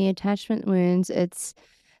healing the attachment wounds,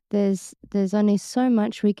 there's only so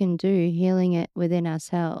much we can do healing it within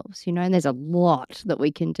ourselves, and there's a lot that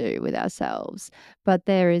we can do with ourselves, but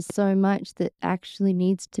there is so much that actually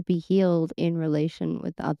needs to be healed in relation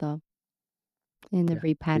with other, in the Yeah.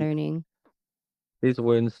 These, repatterning. these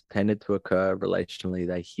wounds tended to occur relationally.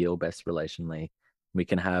 They heal best relationally. We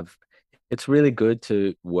can have, it's really good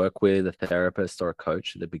to work with a therapist or a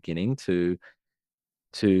coach at the beginning to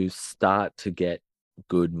start to get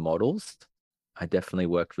good models. I definitely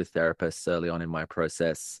worked with therapists early on in my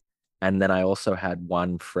process. And then I also had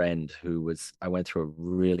one friend I went through a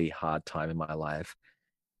really hard time in my life.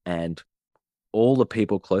 And all the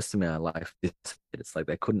people close to me in my life, it's like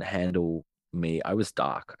they couldn't handle me. I was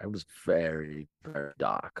dark. I was very, very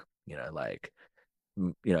dark, like,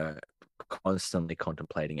 constantly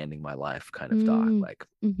contemplating ending my life, kind of dark, Mm. like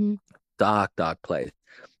Mm-hmm. dark, dark place.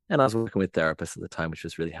 And I was working with therapists at the time, which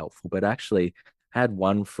was really helpful. But actually, I had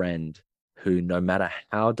one friend who, no matter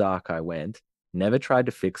how dark I went, never tried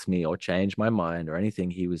to fix me or change my mind or anything.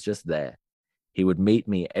 He was just there. He would meet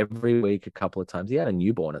me every week a couple of times. He had a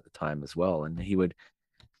newborn at the time as well. And he was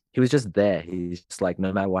just there. He's just like,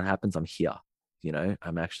 no matter what happens, I'm here.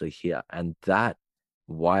 I'm actually here. And that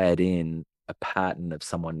wired in a pattern of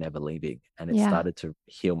someone never leaving. And it Yeah. started to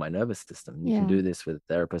heal my nervous system. You can Yeah. do this with a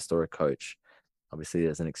therapist or a coach. Obviously,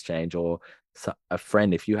 there's an exchange or a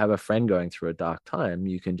friend. If you have a friend going through a dark time,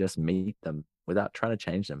 you can just meet them without trying to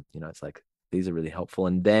change them. It's like these are really helpful.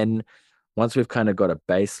 And then once we've kind of got a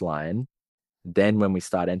baseline, then when we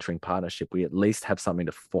start entering partnership, we at least have something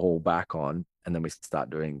to fall back on. And then we start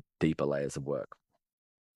doing deeper layers of work.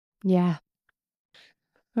 Yeah.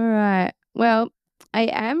 All right. Well, I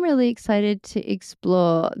am really excited to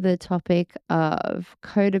explore the topic of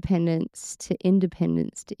codependence to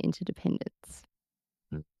independence to interdependence.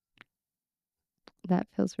 Mm. That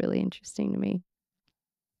feels really interesting to me.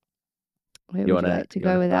 Where You would you wanna like to you go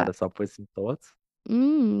wanna with start that? us off with some thoughts?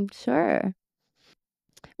 Sure.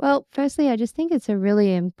 Well, firstly, I just think it's a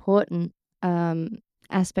really important um,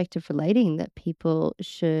 aspect of relating that people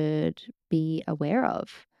should be aware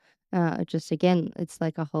of. Just again, it's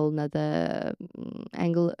like a whole nother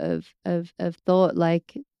angle of thought,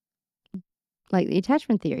 like the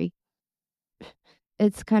attachment theory.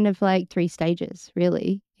 It's kind of like three stages,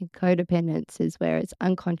 really. Codependence is where it's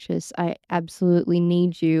unconscious. I absolutely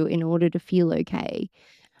need you in order to feel okay.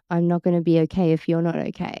 I'm not going to be okay if you're not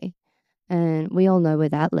okay. And we all know where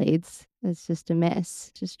that leads. It's just a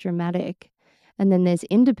mess, just dramatic. And then there's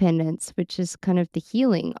independence, which is kind of the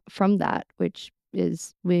healing from that, which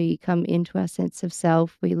is we come into our sense of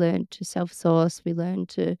self. We learn to self source. We learn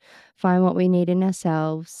to find what we need in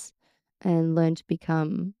ourselves and learn to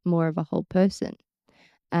become more of a whole person.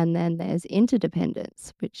 And then there's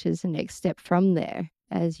interdependence, which is the next step from there.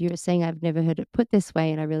 As you were saying, I've never heard it put this way.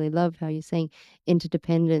 And I really love how you're saying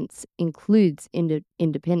interdependence includes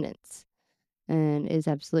independence. And is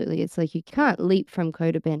absolutely, it's like you can't leap from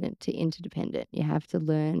codependent to interdependent. You have to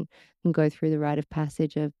learn and go through the rite of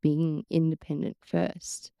passage of being independent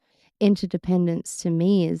first. Interdependence to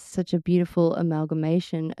me is such a beautiful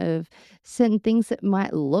amalgamation of certain things that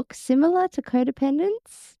might look similar to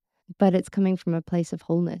codependence, but it's coming from a place of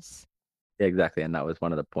wholeness. Yeah, exactly. And that was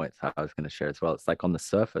one of the points I was going to share as well. It's like on the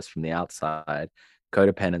surface, from the outside,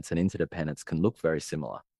 codependence and interdependence can look very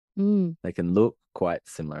similar. Mm, They can look quite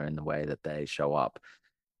similar in the way that they show up.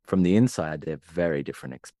 From the inside, they're very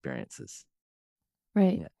different experiences.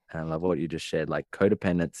 right. Yeah. And I love what you just shared. Like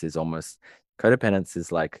codependence is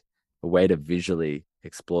like a way to visually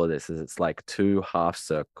explore this is it's like two half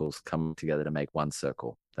circles coming together to make one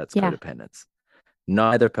circle. That's Yeah. codependence.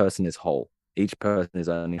 Neither person is whole. Each person is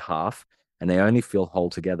only half and they only feel whole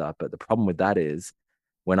together. But the problem with that is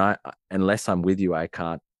unless I'm with you, I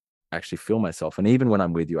can't actually feel myself. And even when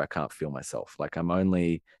I'm with you, I can't feel myself. Like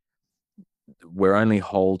we're only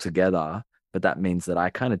whole together, but that means that I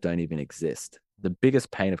kind of don't even exist. The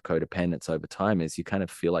biggest pain of codependence over time is you kind of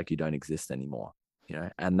feel like you don't exist anymore,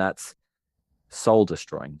 and that's soul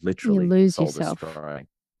destroying, You literally lose soul yourself. destroying.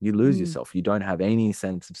 You lose Mm, yourself. You don't have any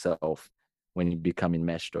sense of self when you become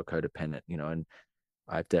enmeshed or codependent, and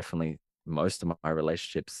I've definitely, most of my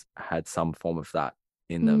relationships had some form of that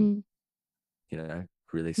in them, mm,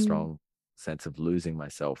 really mm. strong sense of losing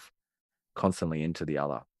myself constantly into the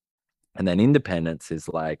other. And then independence is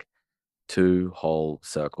like two whole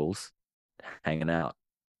circles hanging out,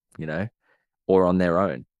 you know, or on their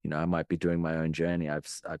own. I might be doing my own journey. I've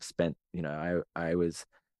spent, I was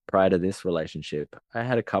prior to this relationship, I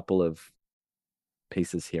had a couple of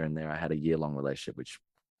pieces here and there. I had a year-long relationship, which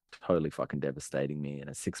totally fucking devastating me in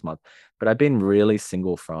a 6 month. But I've been really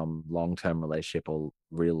single from long-term relationship or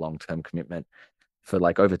real long-term commitment for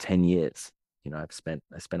like over 10 years. I spent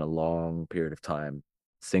a long period of time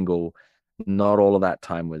single. Not all of that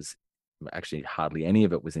time was actually hardly any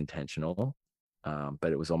of it was intentional.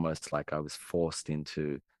 But it was almost like I was forced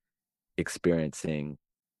into experiencing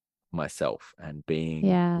myself and being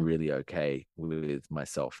Yeah. really okay with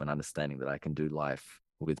myself and understanding that I can do life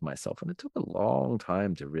with myself. And it took a long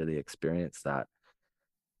time to really experience that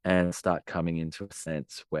and start coming into a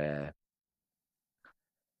sense where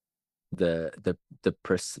the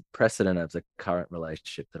precedent of the current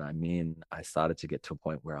relationship that I'm in, I started to get to a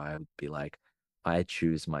point where I would be like, I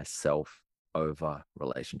choose myself over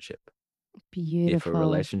relationship. If a Beautiful.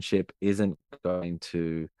 relationship isn't going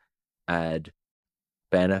to add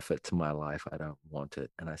benefit to my life, I don't want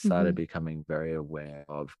it. And I started Hmm. becoming very aware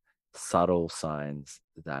of subtle signs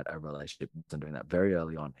that a relationship wasn't doing that very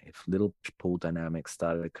early on. If little pull dynamics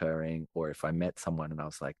started occurring, or if I met someone and I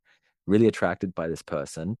was like really attracted by this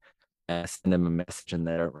person, and I send them a message and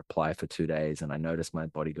they don't reply for 2 days, and I notice my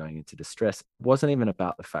body going into distress, it wasn't even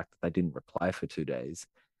about the fact that they didn't reply for 2 days.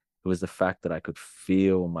 It was the fact that I could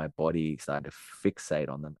feel my body starting to fixate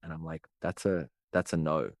on them. And I'm like, that's a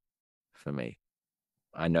no for me.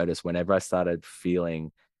 I noticed whenever I started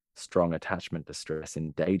feeling strong attachment distress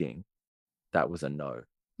in dating, that was a no.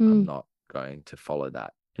 I'm Mm. not going to follow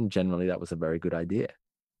that. And generally, that was a very good idea.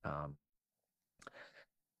 Um,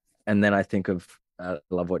 and then I think of, I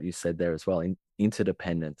love what you said there as well, in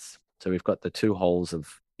interdependence. So we've got the two holes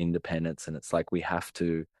of independence, and it's like we have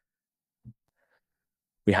to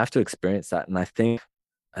experience that. And I think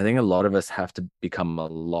a lot of us have to become a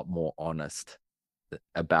lot more honest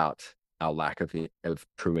about our lack of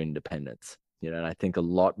true independence. And I think a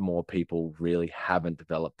lot more people really haven't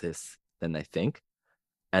developed this than they think.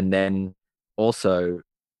 And then also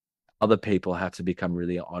other people have to become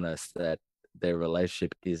really honest that their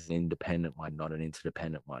relationship is an independent one, not an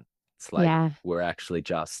interdependent one. It's like Yeah. we're actually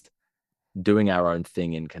just doing our own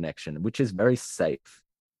thing in connection, which is very safe.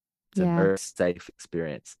 It's a Yeah. very safe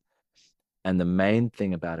experience. And the main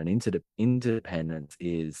thing about an interdependence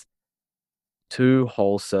is two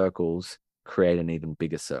whole circles create an even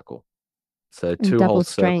bigger circle. So And two whole double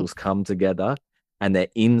circles strength. come together and they're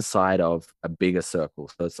inside of a bigger circle.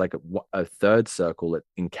 So it's like a third circle that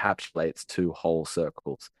encapsulates two whole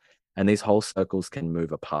circles. And these whole circles can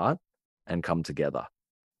move apart and come together.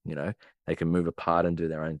 You know, they can move apart and do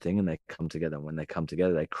their own thing and they come together. And when they come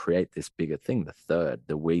together, they create this bigger thing, the third,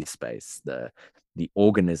 the we space, the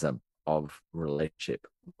organism of relationship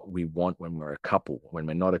we want when we're a couple, when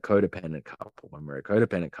we're not a codependent couple. When we're a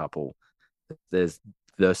codependent couple, there's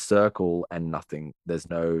the circle and nothing. There's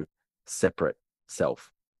no separate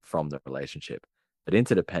self from the relationship. But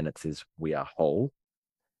interdependence is we are whole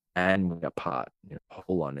and we are part.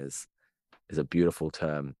 Whole on is a beautiful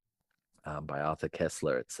term by Arthur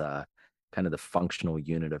Kessler. It's kind of the functional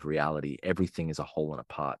unit of reality. Everything is a whole and a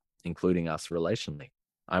part, including us relationally.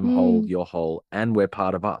 I'm whole, Mm. you're whole, and we're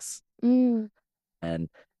part of us. Mm. And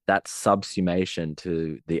that subsumation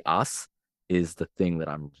to the us is the thing that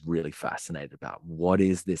I'm really fascinated about. What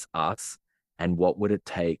is this us? And what would it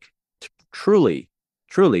take to truly,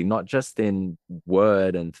 truly, not just in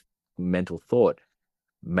word and mental thought,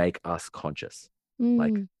 make us conscious?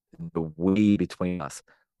 Like Mm. the we between us.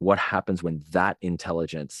 What happens when that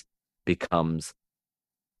intelligence becomes,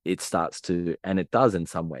 it starts to, and it does in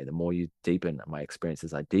some way, the more you deepen, my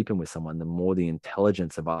experiences I deepen with someone, the more the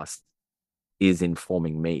intelligence of us is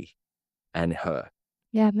informing me and her.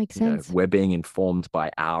 Yeah, makes sense. We're being informed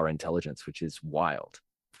by our intelligence, which is wild.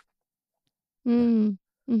 Yeah. Mm.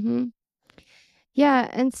 Mm-hmm. Yeah,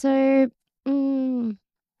 and so mm,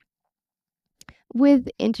 with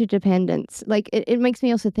interdependence, like it makes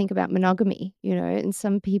me also think about monogamy, and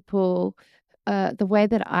some people, the way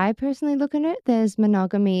that I personally look at it, there's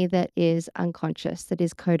monogamy that is unconscious, that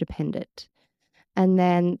is codependent. And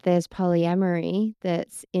then there's polyamory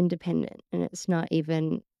that's independent and it's not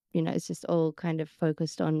even, it's just all kind of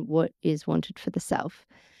focused on what is wanted for the self.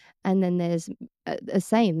 And then there's the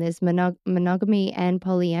same, there's monogamy and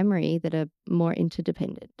polyamory that are more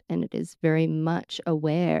interdependent, and it is very much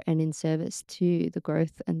aware and in service to the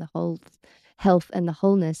growth and the whole health and the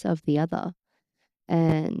wholeness of the other.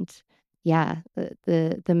 And yeah,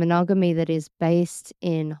 the monogamy that is based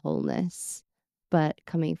in wholeness, but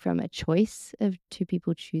coming from a choice of two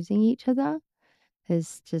people choosing each other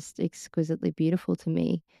is just exquisitely beautiful to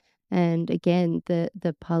me. And again, the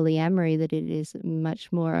polyamory that it is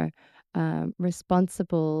much more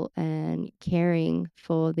responsible and caring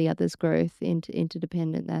for the other's growth into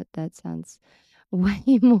interdependent. That sounds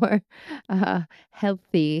way more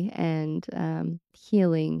healthy and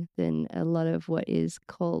healing than a lot of what is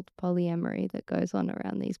called polyamory that goes on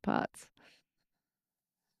around these parts.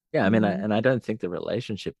 Yeah. I mean, Mm, and I don't think the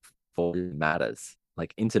relationship fully matters.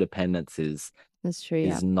 Like interdependence that's true.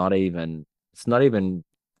 Yeah. is not even, it's not even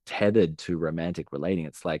tethered to romantic relating.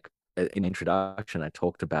 It's like in introduction, I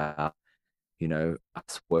talked about,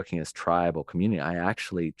 us working as tribe or community. I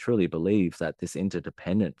actually truly believe that this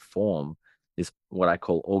interdependent form is what I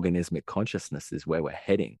call organismic consciousness, is where we're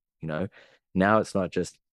heading. Now it's not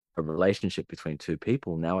just a relationship between two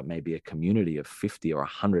people. Now it may be a community of 50 or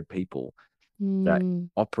 100 people that are Mm,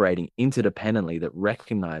 operating interdependently, that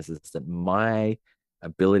recognizes that my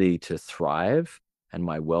ability to thrive and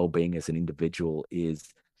my well-being as an individual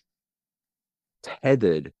is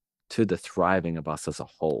tethered to the thriving of us as a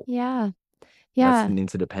whole. yeah. That's Yeah. an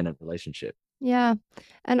interdependent relationship. Yeah.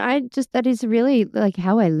 And that is really like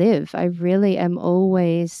how I live. I really am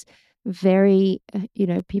always very,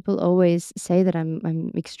 people always say that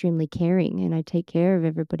I'm extremely caring and I take care of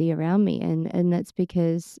everybody around me. And that's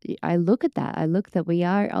because I look at that. I look that we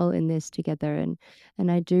are all in this together,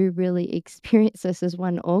 and I do really experience this as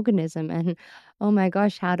one organism. And oh my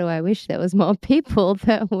gosh, how do I wish there was more people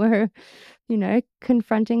that were,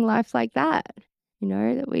 confronting life like that. you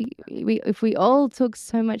know, that we if we all took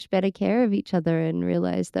so much better care of each other and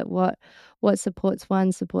realized that what supports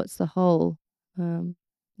one supports the whole, um,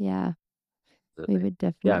 yeah, we Absolutely.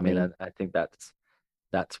 would Yeah, I mean, definitely. I think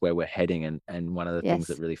that's where we're heading, and one of the things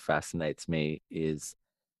that Yes, really fascinates me is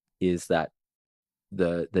that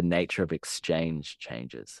the nature of exchange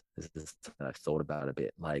changes. This is something I've thought about a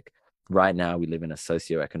bit. Like right now, we live in a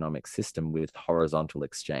socioeconomic system with horizontal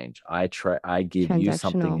exchange. I give you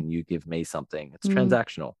something transactional. and you give me something. It's Mm,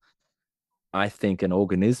 transactional. I think an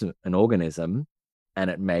organism, and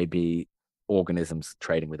it may be organisms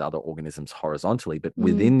trading with other organisms horizontally, but mm.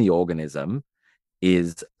 within the organism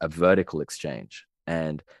is a vertical exchange.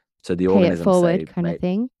 And so the Pay it organism forward say, kind of mate,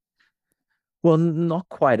 thing. well, not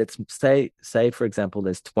quite. It's say for example,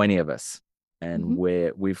 there's 20 of us, and Hmm.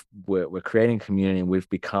 we're creating a community, and we've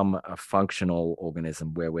become a functional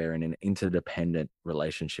organism where we're in an interdependent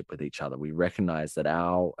relationship with each other. We recognize that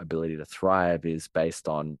our ability to thrive is based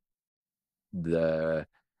on the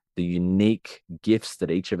the unique gifts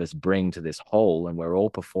that each of us bring to this whole, and we're all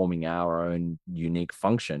performing our own unique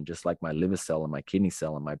function, just like my liver cell and my kidney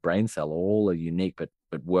cell and my brain cell all are unique, but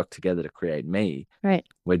work together to create me. Right.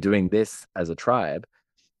 We're doing this as a tribe.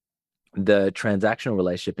 The transactional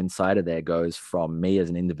relationship inside of there goes from me as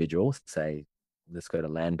an individual, say, let's go to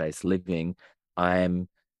land-based living. I'm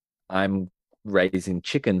i'm raising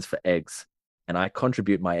chickens for eggs, and I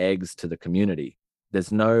contribute my eggs to the community.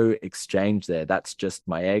 There's no exchange there. That's just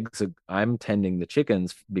my eggs. I'm tending the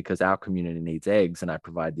chickens because our community needs eggs, and I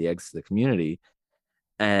provide the eggs to the community.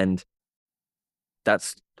 And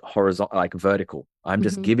that's horizontal, like vertical. I'm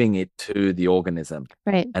just Hmm. giving it to the organism,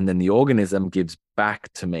 Right. and then the organism gives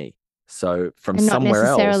back to me. So from And not somewhere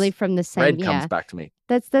necessarily else, from the same. bread comes Yeah. back to me.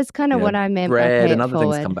 That's kind of what I meant by Bread pay and it other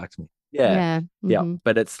things come forward. back to me. Yeah, Yeah. yeah. Hmm.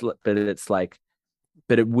 But it's like,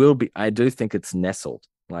 but it will be. I do think it's nestled.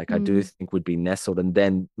 Like I do Mm. think would be nestled, and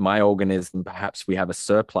then my organism, perhaps we have a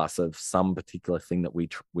surplus of some particular thing that we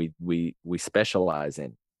specialize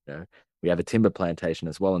in. You know, we have a timber plantation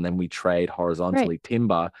as well, and then we trade Right. horizontally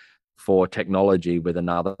timber for technology with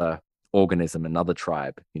another organism, another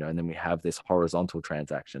tribe. And then we have this horizontal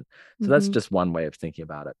transaction. So that's Hmm. just one way of thinking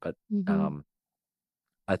about it. But Hmm. um,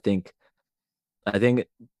 I think I think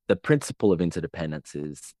the principle of interdependence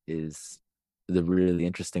is the really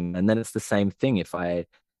interesting. And then it's the same thing. If I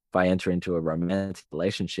enter into a romantic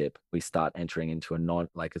relationship, we start entering into a not,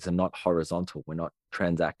 like, it's a not horizontal. We're not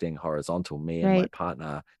transacting horizontal. Me and my Right.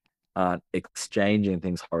 partner aren't exchanging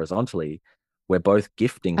things horizontally. We're both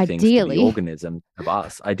gifting things to the Ideally. organism of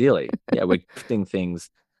us. Ideally, yeah, we're gifting things.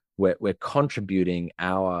 We're contributing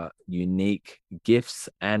our unique gifts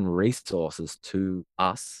and resources to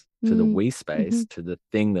us, to the Mm. we Hmm. space, to the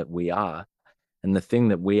thing that we are. And the thing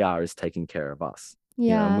that we are is taking care of us. And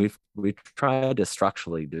Yeah. we've tried to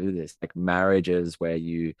structurally do this, like marriages where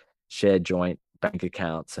you share joint bank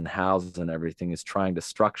accounts and houses and everything, is trying to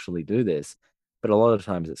structurally do this. But a lot of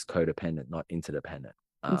times it's codependent, not interdependent.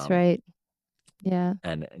 That's Um, right. Yeah.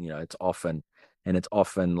 and it's often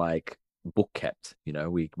like book kept.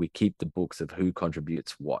 We keep the books of who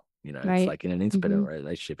contributes what. It's Right. like in an Hmm. interdependent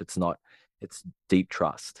relationship, it's deep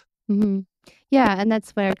trust. Hmm. Yeah, and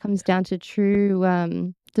that's where it comes down to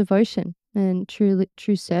true devotion and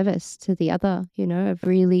true service to the other, you know, of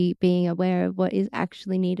really being aware of what is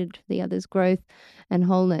actually needed for the other's growth and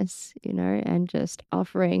wholeness, you know, and just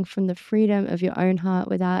offering from the freedom of your own heart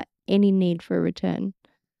without any need for a return.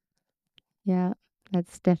 Yeah,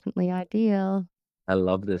 that's definitely ideal. I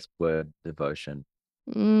love this word devotion.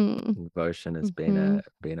 Mm. Devotion has been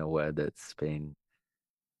Hmm. a word that's been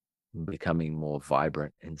becoming more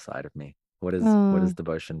vibrant inside of me. What does Oh,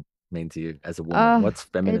 devotion mean to you as a woman? oh, What's it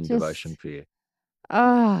feminine devotion just, for you?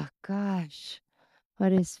 oh gosh.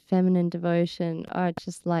 What is feminine devotion? Oh, it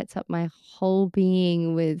just lights up my whole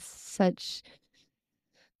being with such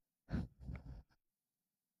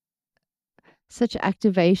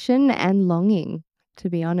activation and longing, to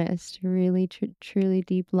be honest. Really, truly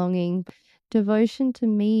deep longing. Devotion to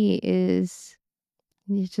me is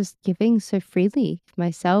just giving so freely of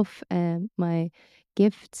myself and my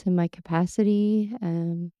gifts and my capacity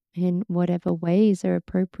in whatever ways are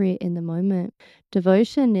appropriate in the moment.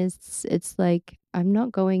 Devotion is, it's like I'm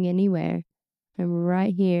not going anywhere. I'm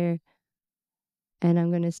right here and I'm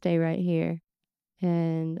going to stay right here.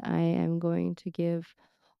 And I am going to give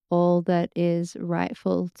all that is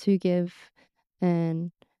rightful to give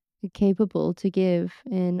and capable to give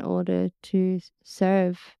in order to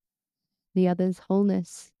serve the other's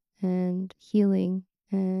wholeness and healing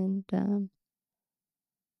and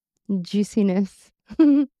juiciness.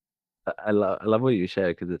 I love what you share,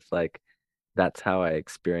 because it's like that's how I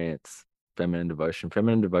experience feminine devotion.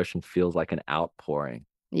 Feminine devotion feels like an outpouring.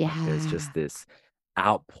 Like there's just Yeah. this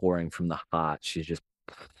outpouring from the heart. She's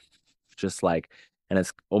just like, and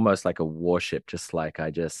it's almost like a worship, just like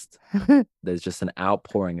there's just an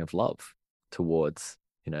outpouring of love towards,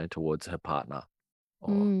 towards her partner,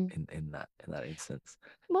 or Mm. in that instance.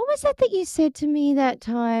 What was that that you said to me that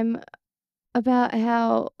time about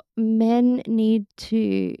how men need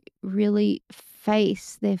to really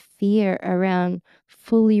face their fear around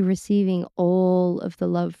fully receiving all of the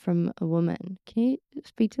love from a woman? Can you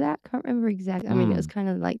speak to that? Can't remember exactly. I mean, it was Mm, kind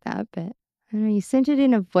of like that, but I don't know. You sent it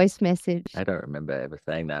in a voice message. I don't remember ever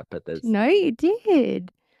saying that, but No, you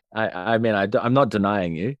did. I mean, I'm not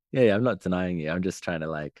denying you. Yeah, I'm not denying you. I'm just trying to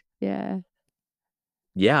like, Yeah.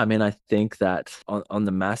 yeah, I mean, I think that on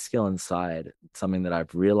the masculine side, something that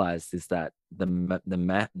I've realized is that the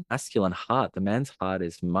masculine heart, the man's heart,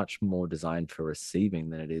 is much more designed for receiving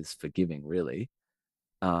than it is for giving, really.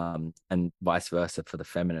 And vice versa for the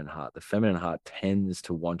feminine heart. The feminine heart tends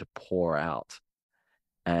to want to pour out,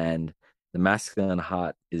 and the masculine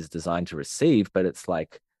heart is designed to receive. But it's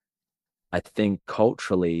like, I think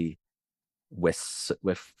culturally we're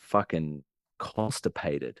fucking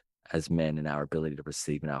constipated as men in our ability to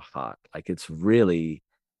receive in our heart. Like it's really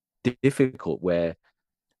difficult where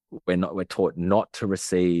we're taught not to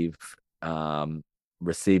receive. Um,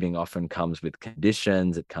 Receiving often comes with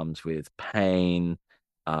conditions. It comes with pain.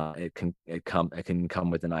 It can come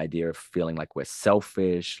with an idea of feeling like we're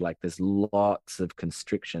selfish. Like there's lots of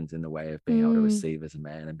constrictions in the way of being able to Mm. receive as a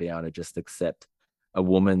man and be able to just accept a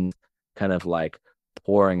woman's kind of like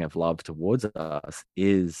pouring of love towards us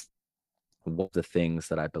is one of the things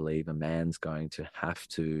that I believe a man's going to have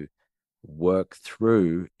to work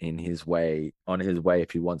through on his way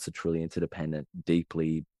if he wants a truly interdependent,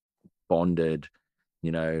 deeply bonded,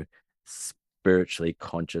 you know, spiritually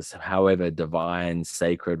conscious, however divine,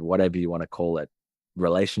 sacred, whatever you want to call it,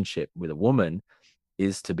 relationship with a woman,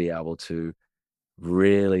 is to be able to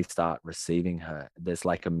really start receiving her. There's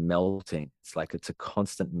like a melting. It's like it's a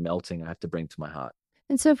constant melting I have to bring to my heart.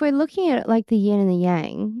 And so if we're looking at it like the yin and the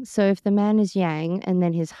yang, so if the man is yang and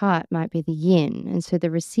then his heart might be the yin, and so the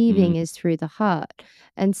Mm, receiving is through the heart.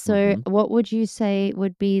 And so hmm. what would you say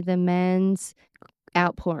would be the man's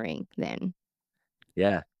outpouring then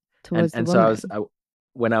Yeah. and towards the and so woman?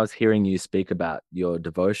 when I was hearing you speak about your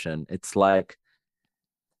devotion, it's like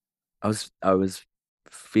I was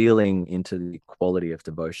feeling into the quality of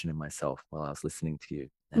devotion in myself while I was listening to you.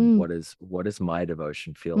 And Mm, what does my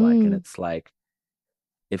devotion feel like? And mm, it's like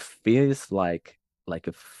it feels like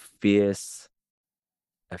a fierce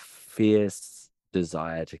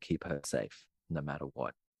desire to keep her safe no matter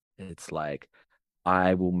what. It's like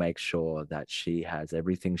I will make sure that she has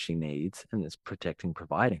everything she needs and is protecting,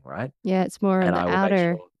 providing, right? yeah, it's more on And the I will make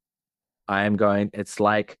outer. sure it's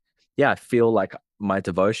like, yeah, I feel like my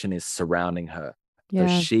devotion is surrounding her. So Yeah.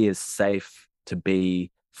 she is safe to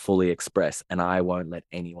be fully expressed, and I won't let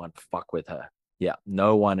anyone fuck with her. Yeah,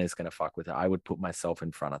 no one is going to fuck with her. I would put myself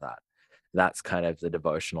in front of that. That's kind of the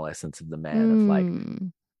devotional essence of the man, of like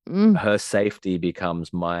Mm, mm, her safety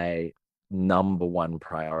becomes my number one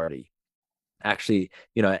priority. Actually,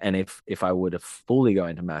 and if I were to fully go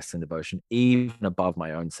into masculine devotion, even above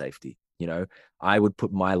my own safety, I would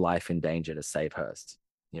put my life in danger to save hers.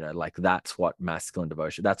 Like that's what masculine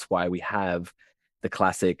devotion. That's why we have the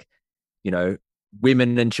classic, you know,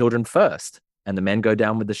 women and children first, and the men go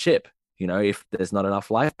down with the ship. If there's not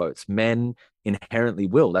enough lifeboats, men inherently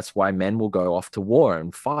will. That's why men will go off to war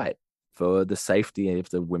and fight for the safety of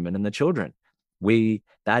the women and the children.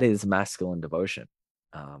 That is masculine devotion.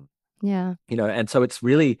 Um, yeah. and so it's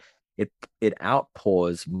really it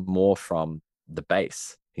outpours more from the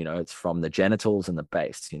base. It's from the genitals and the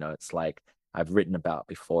base. It's like I've written about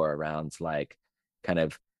before around like kind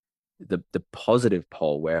of the positive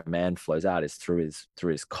pole where a man flows out is through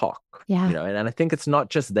his cock. Yeah. And I think it's not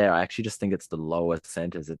just there. I actually just think it's the lower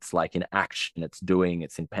centers. It's like in action, it's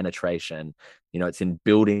in penetration, it's in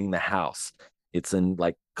building the house, it's in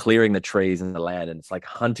like clearing the trees and the land, and it's like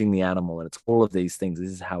hunting the animal, and it's all of these things. This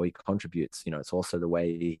is how he contributes. It's also the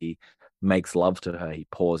way he makes love to her. He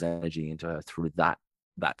pours energy into her through that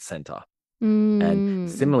center. And Mm,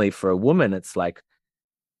 similarly for a woman, it's like,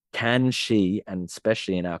 can she, and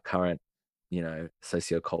especially in our current,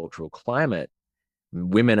 sociocultural climate,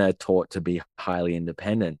 women are taught to be highly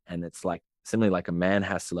independent. And it's like, similarly, like a man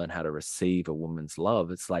has to learn how to receive a woman's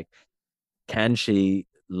love. It's like, can she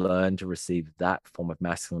learn to receive that form of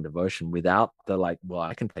masculine devotion without the like, well,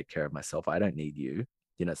 I can take care of myself. I don't need you.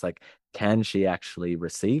 It's like, can she actually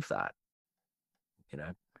receive that? You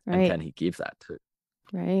know, and right. can he give that too?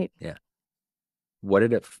 Right. Yeah. What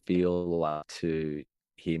did it feel like to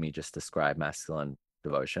hear me just describe masculine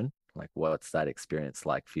devotion? Like, what's that experience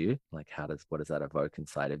like for you? Like, what does that evoke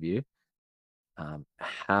inside of you?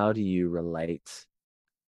 How do you relate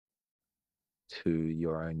to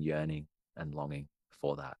your own yearning and longing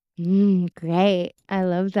for that? Great. I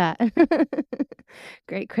love that.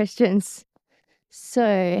 Great questions.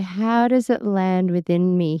 So, how does it land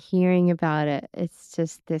within me hearing about it? It's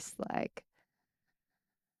just this like,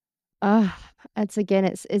 ah,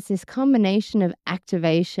 it's this combination of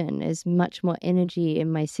activation. There's much more energy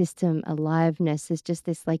in my system, aliveness. There's just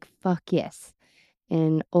this like, fuck yes,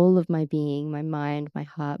 in all of my being, my mind, my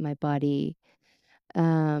heart, my body.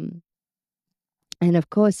 Um, and of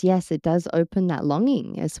course, yes, it does open that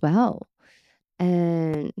longing as well.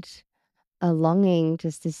 And a longing,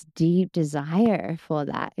 just this deep desire for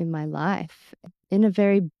that in my life in a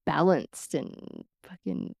very balanced and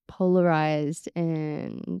fucking polarized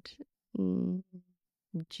and mm,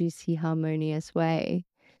 juicy, harmonious way.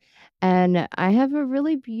 And I have a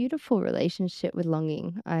really beautiful relationship with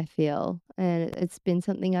longing, I feel. And it's been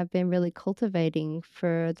something I've been really cultivating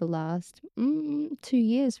for the last 2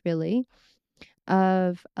 years, really,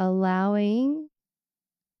 of allowing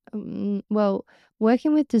well,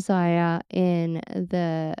 working with desire in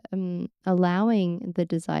the allowing the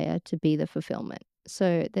desire to be the fulfillment.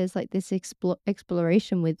 So there's like this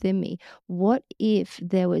exploration within me. What if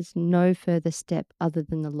there was no further step other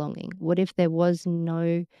than the longing? What if there was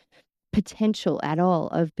no potential at all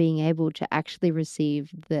of being able to actually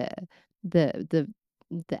receive the the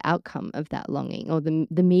the outcome of that longing or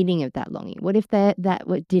the meaning of that longing? What if that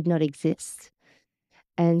what did not exist?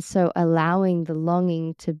 And so allowing the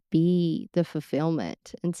longing to be the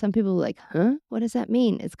fulfillment. And some people are like, huh? What does that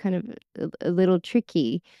mean? It's kind of a little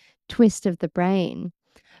tricky twist of the brain.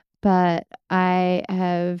 But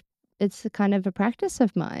it's a kind of a practice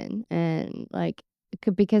of mine. And like,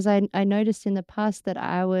 because I noticed in the past that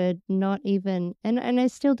I would not even, and I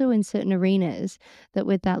still do in certain arenas, that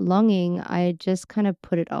with that longing, I just kind of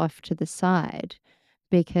put it off to the side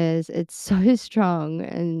because it's so strong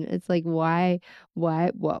and it's like what's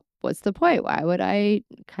the point? Why would I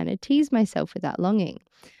kind of tease myself with that longing?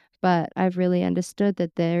 But I've really understood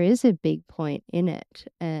that there is a big point in it,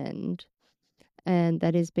 and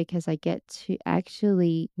that is because I get to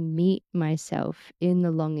actually meet myself in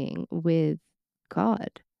the longing with God.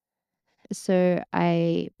 So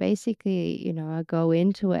I basically, I go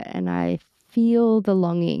into it and I feel the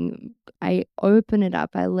longing. I open it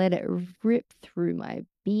up. I let it rip through my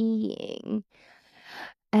being.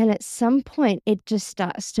 And at some point, it just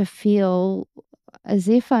starts to feel as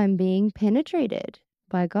if I'm being penetrated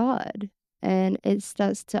by God. And it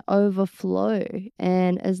starts to overflow.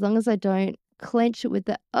 And as long as I don't clench it with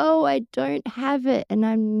oh, I don't have it and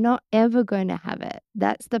I'm not ever going to have it.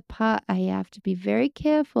 That's the part I have to be very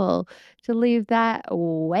careful to leave that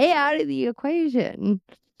way out of the equation.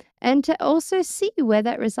 And to also see where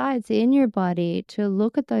that resides in your body, to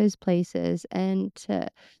look at those places and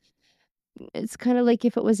it's kind of like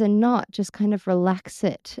if it was a knot, just kind of relax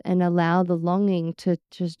it and allow the longing to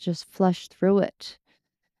just flush through it.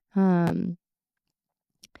 Um,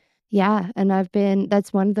 yeah, and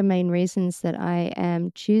that's one of the main reasons that I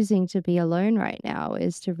am choosing to be alone right now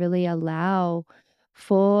is to really allow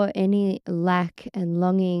for any lack and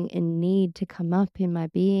longing and need to come up in my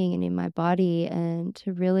being and in my body and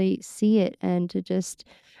to really see it and to just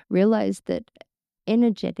realize that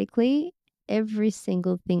energetically every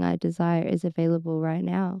single thing I desire is available right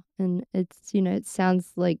now. And it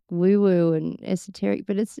sounds like woo woo and esoteric,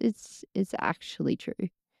 but it's actually true.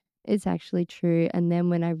 It's actually true. And then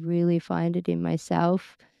when I really find it in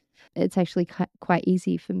myself, it's actually quite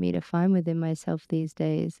easy for me to find within myself these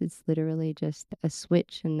days. It's literally just a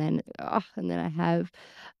switch, and then I have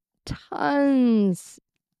tons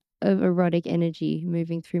of erotic energy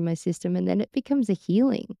moving through my system, and then it becomes a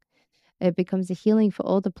healing. It becomes a healing for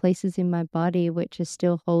all the places in my body which are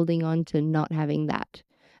still holding on to not having that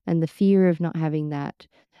and the fear of not having that.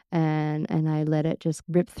 And I let it just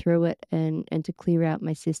rip through it and to clear out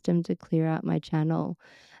my system, to clear out my channel.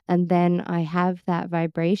 And then I have that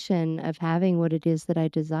vibration of having what it is that I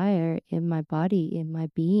desire in my body, in my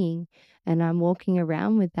being. And I'm walking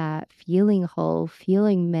around with that, feeling whole,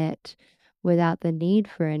 feeling met, without the need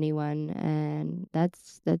for anyone, and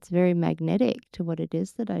that's very magnetic to what it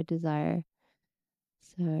is that I desire.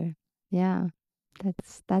 So yeah,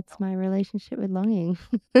 that's my relationship with longing.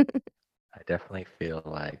 I definitely feel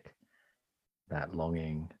like that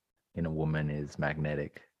longing in a woman is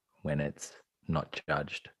magnetic when it's not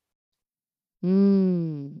judged.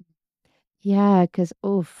 mm. Yeah, because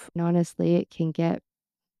oof, honestly, it can get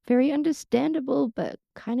very understandable but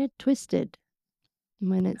kind of twisted.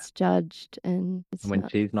 when it's judged and it's When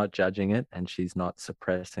not. she's not judging it and she's not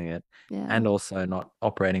suppressing it Yeah. and also not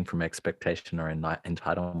operating from expectation or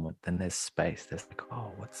entitlement, then there's space. There's like,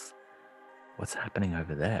 oh, what's happening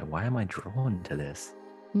over there? Why am I drawn to this?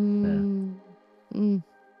 Yeah. Mm. Mm.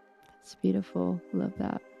 That's beautiful. Love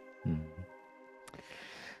that. Mm.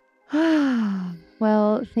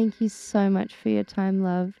 Well, thank you so much for your time,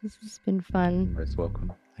 love. This has been fun. You're most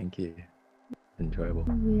welcome. Thank you. Enjoyable.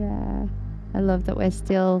 Yeah. I love that we're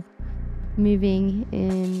still moving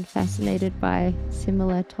and fascinated by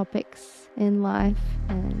similar topics in life.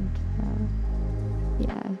 And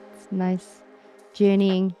yeah, it's nice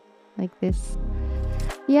journeying like this.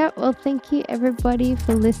 Yeah, well, thank you everybody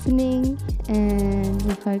for listening, and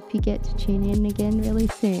we hope you get to tune in again really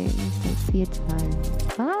soon. Thanks for your time.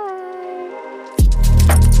 Bye.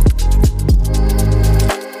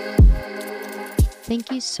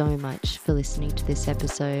 Thank you so much for listening to this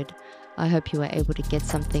episode. I hope you were able to get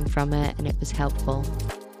something from it and it was helpful.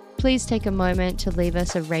 Please take a moment to leave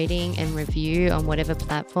us a rating and review on whatever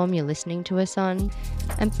platform you're listening to us on.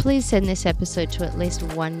 And please send this episode to at least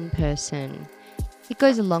one person. It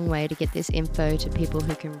goes a long way to get this info to people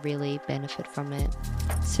who can really benefit from it.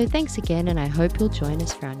 So thanks again, and I hope you'll join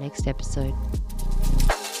us for our next episode.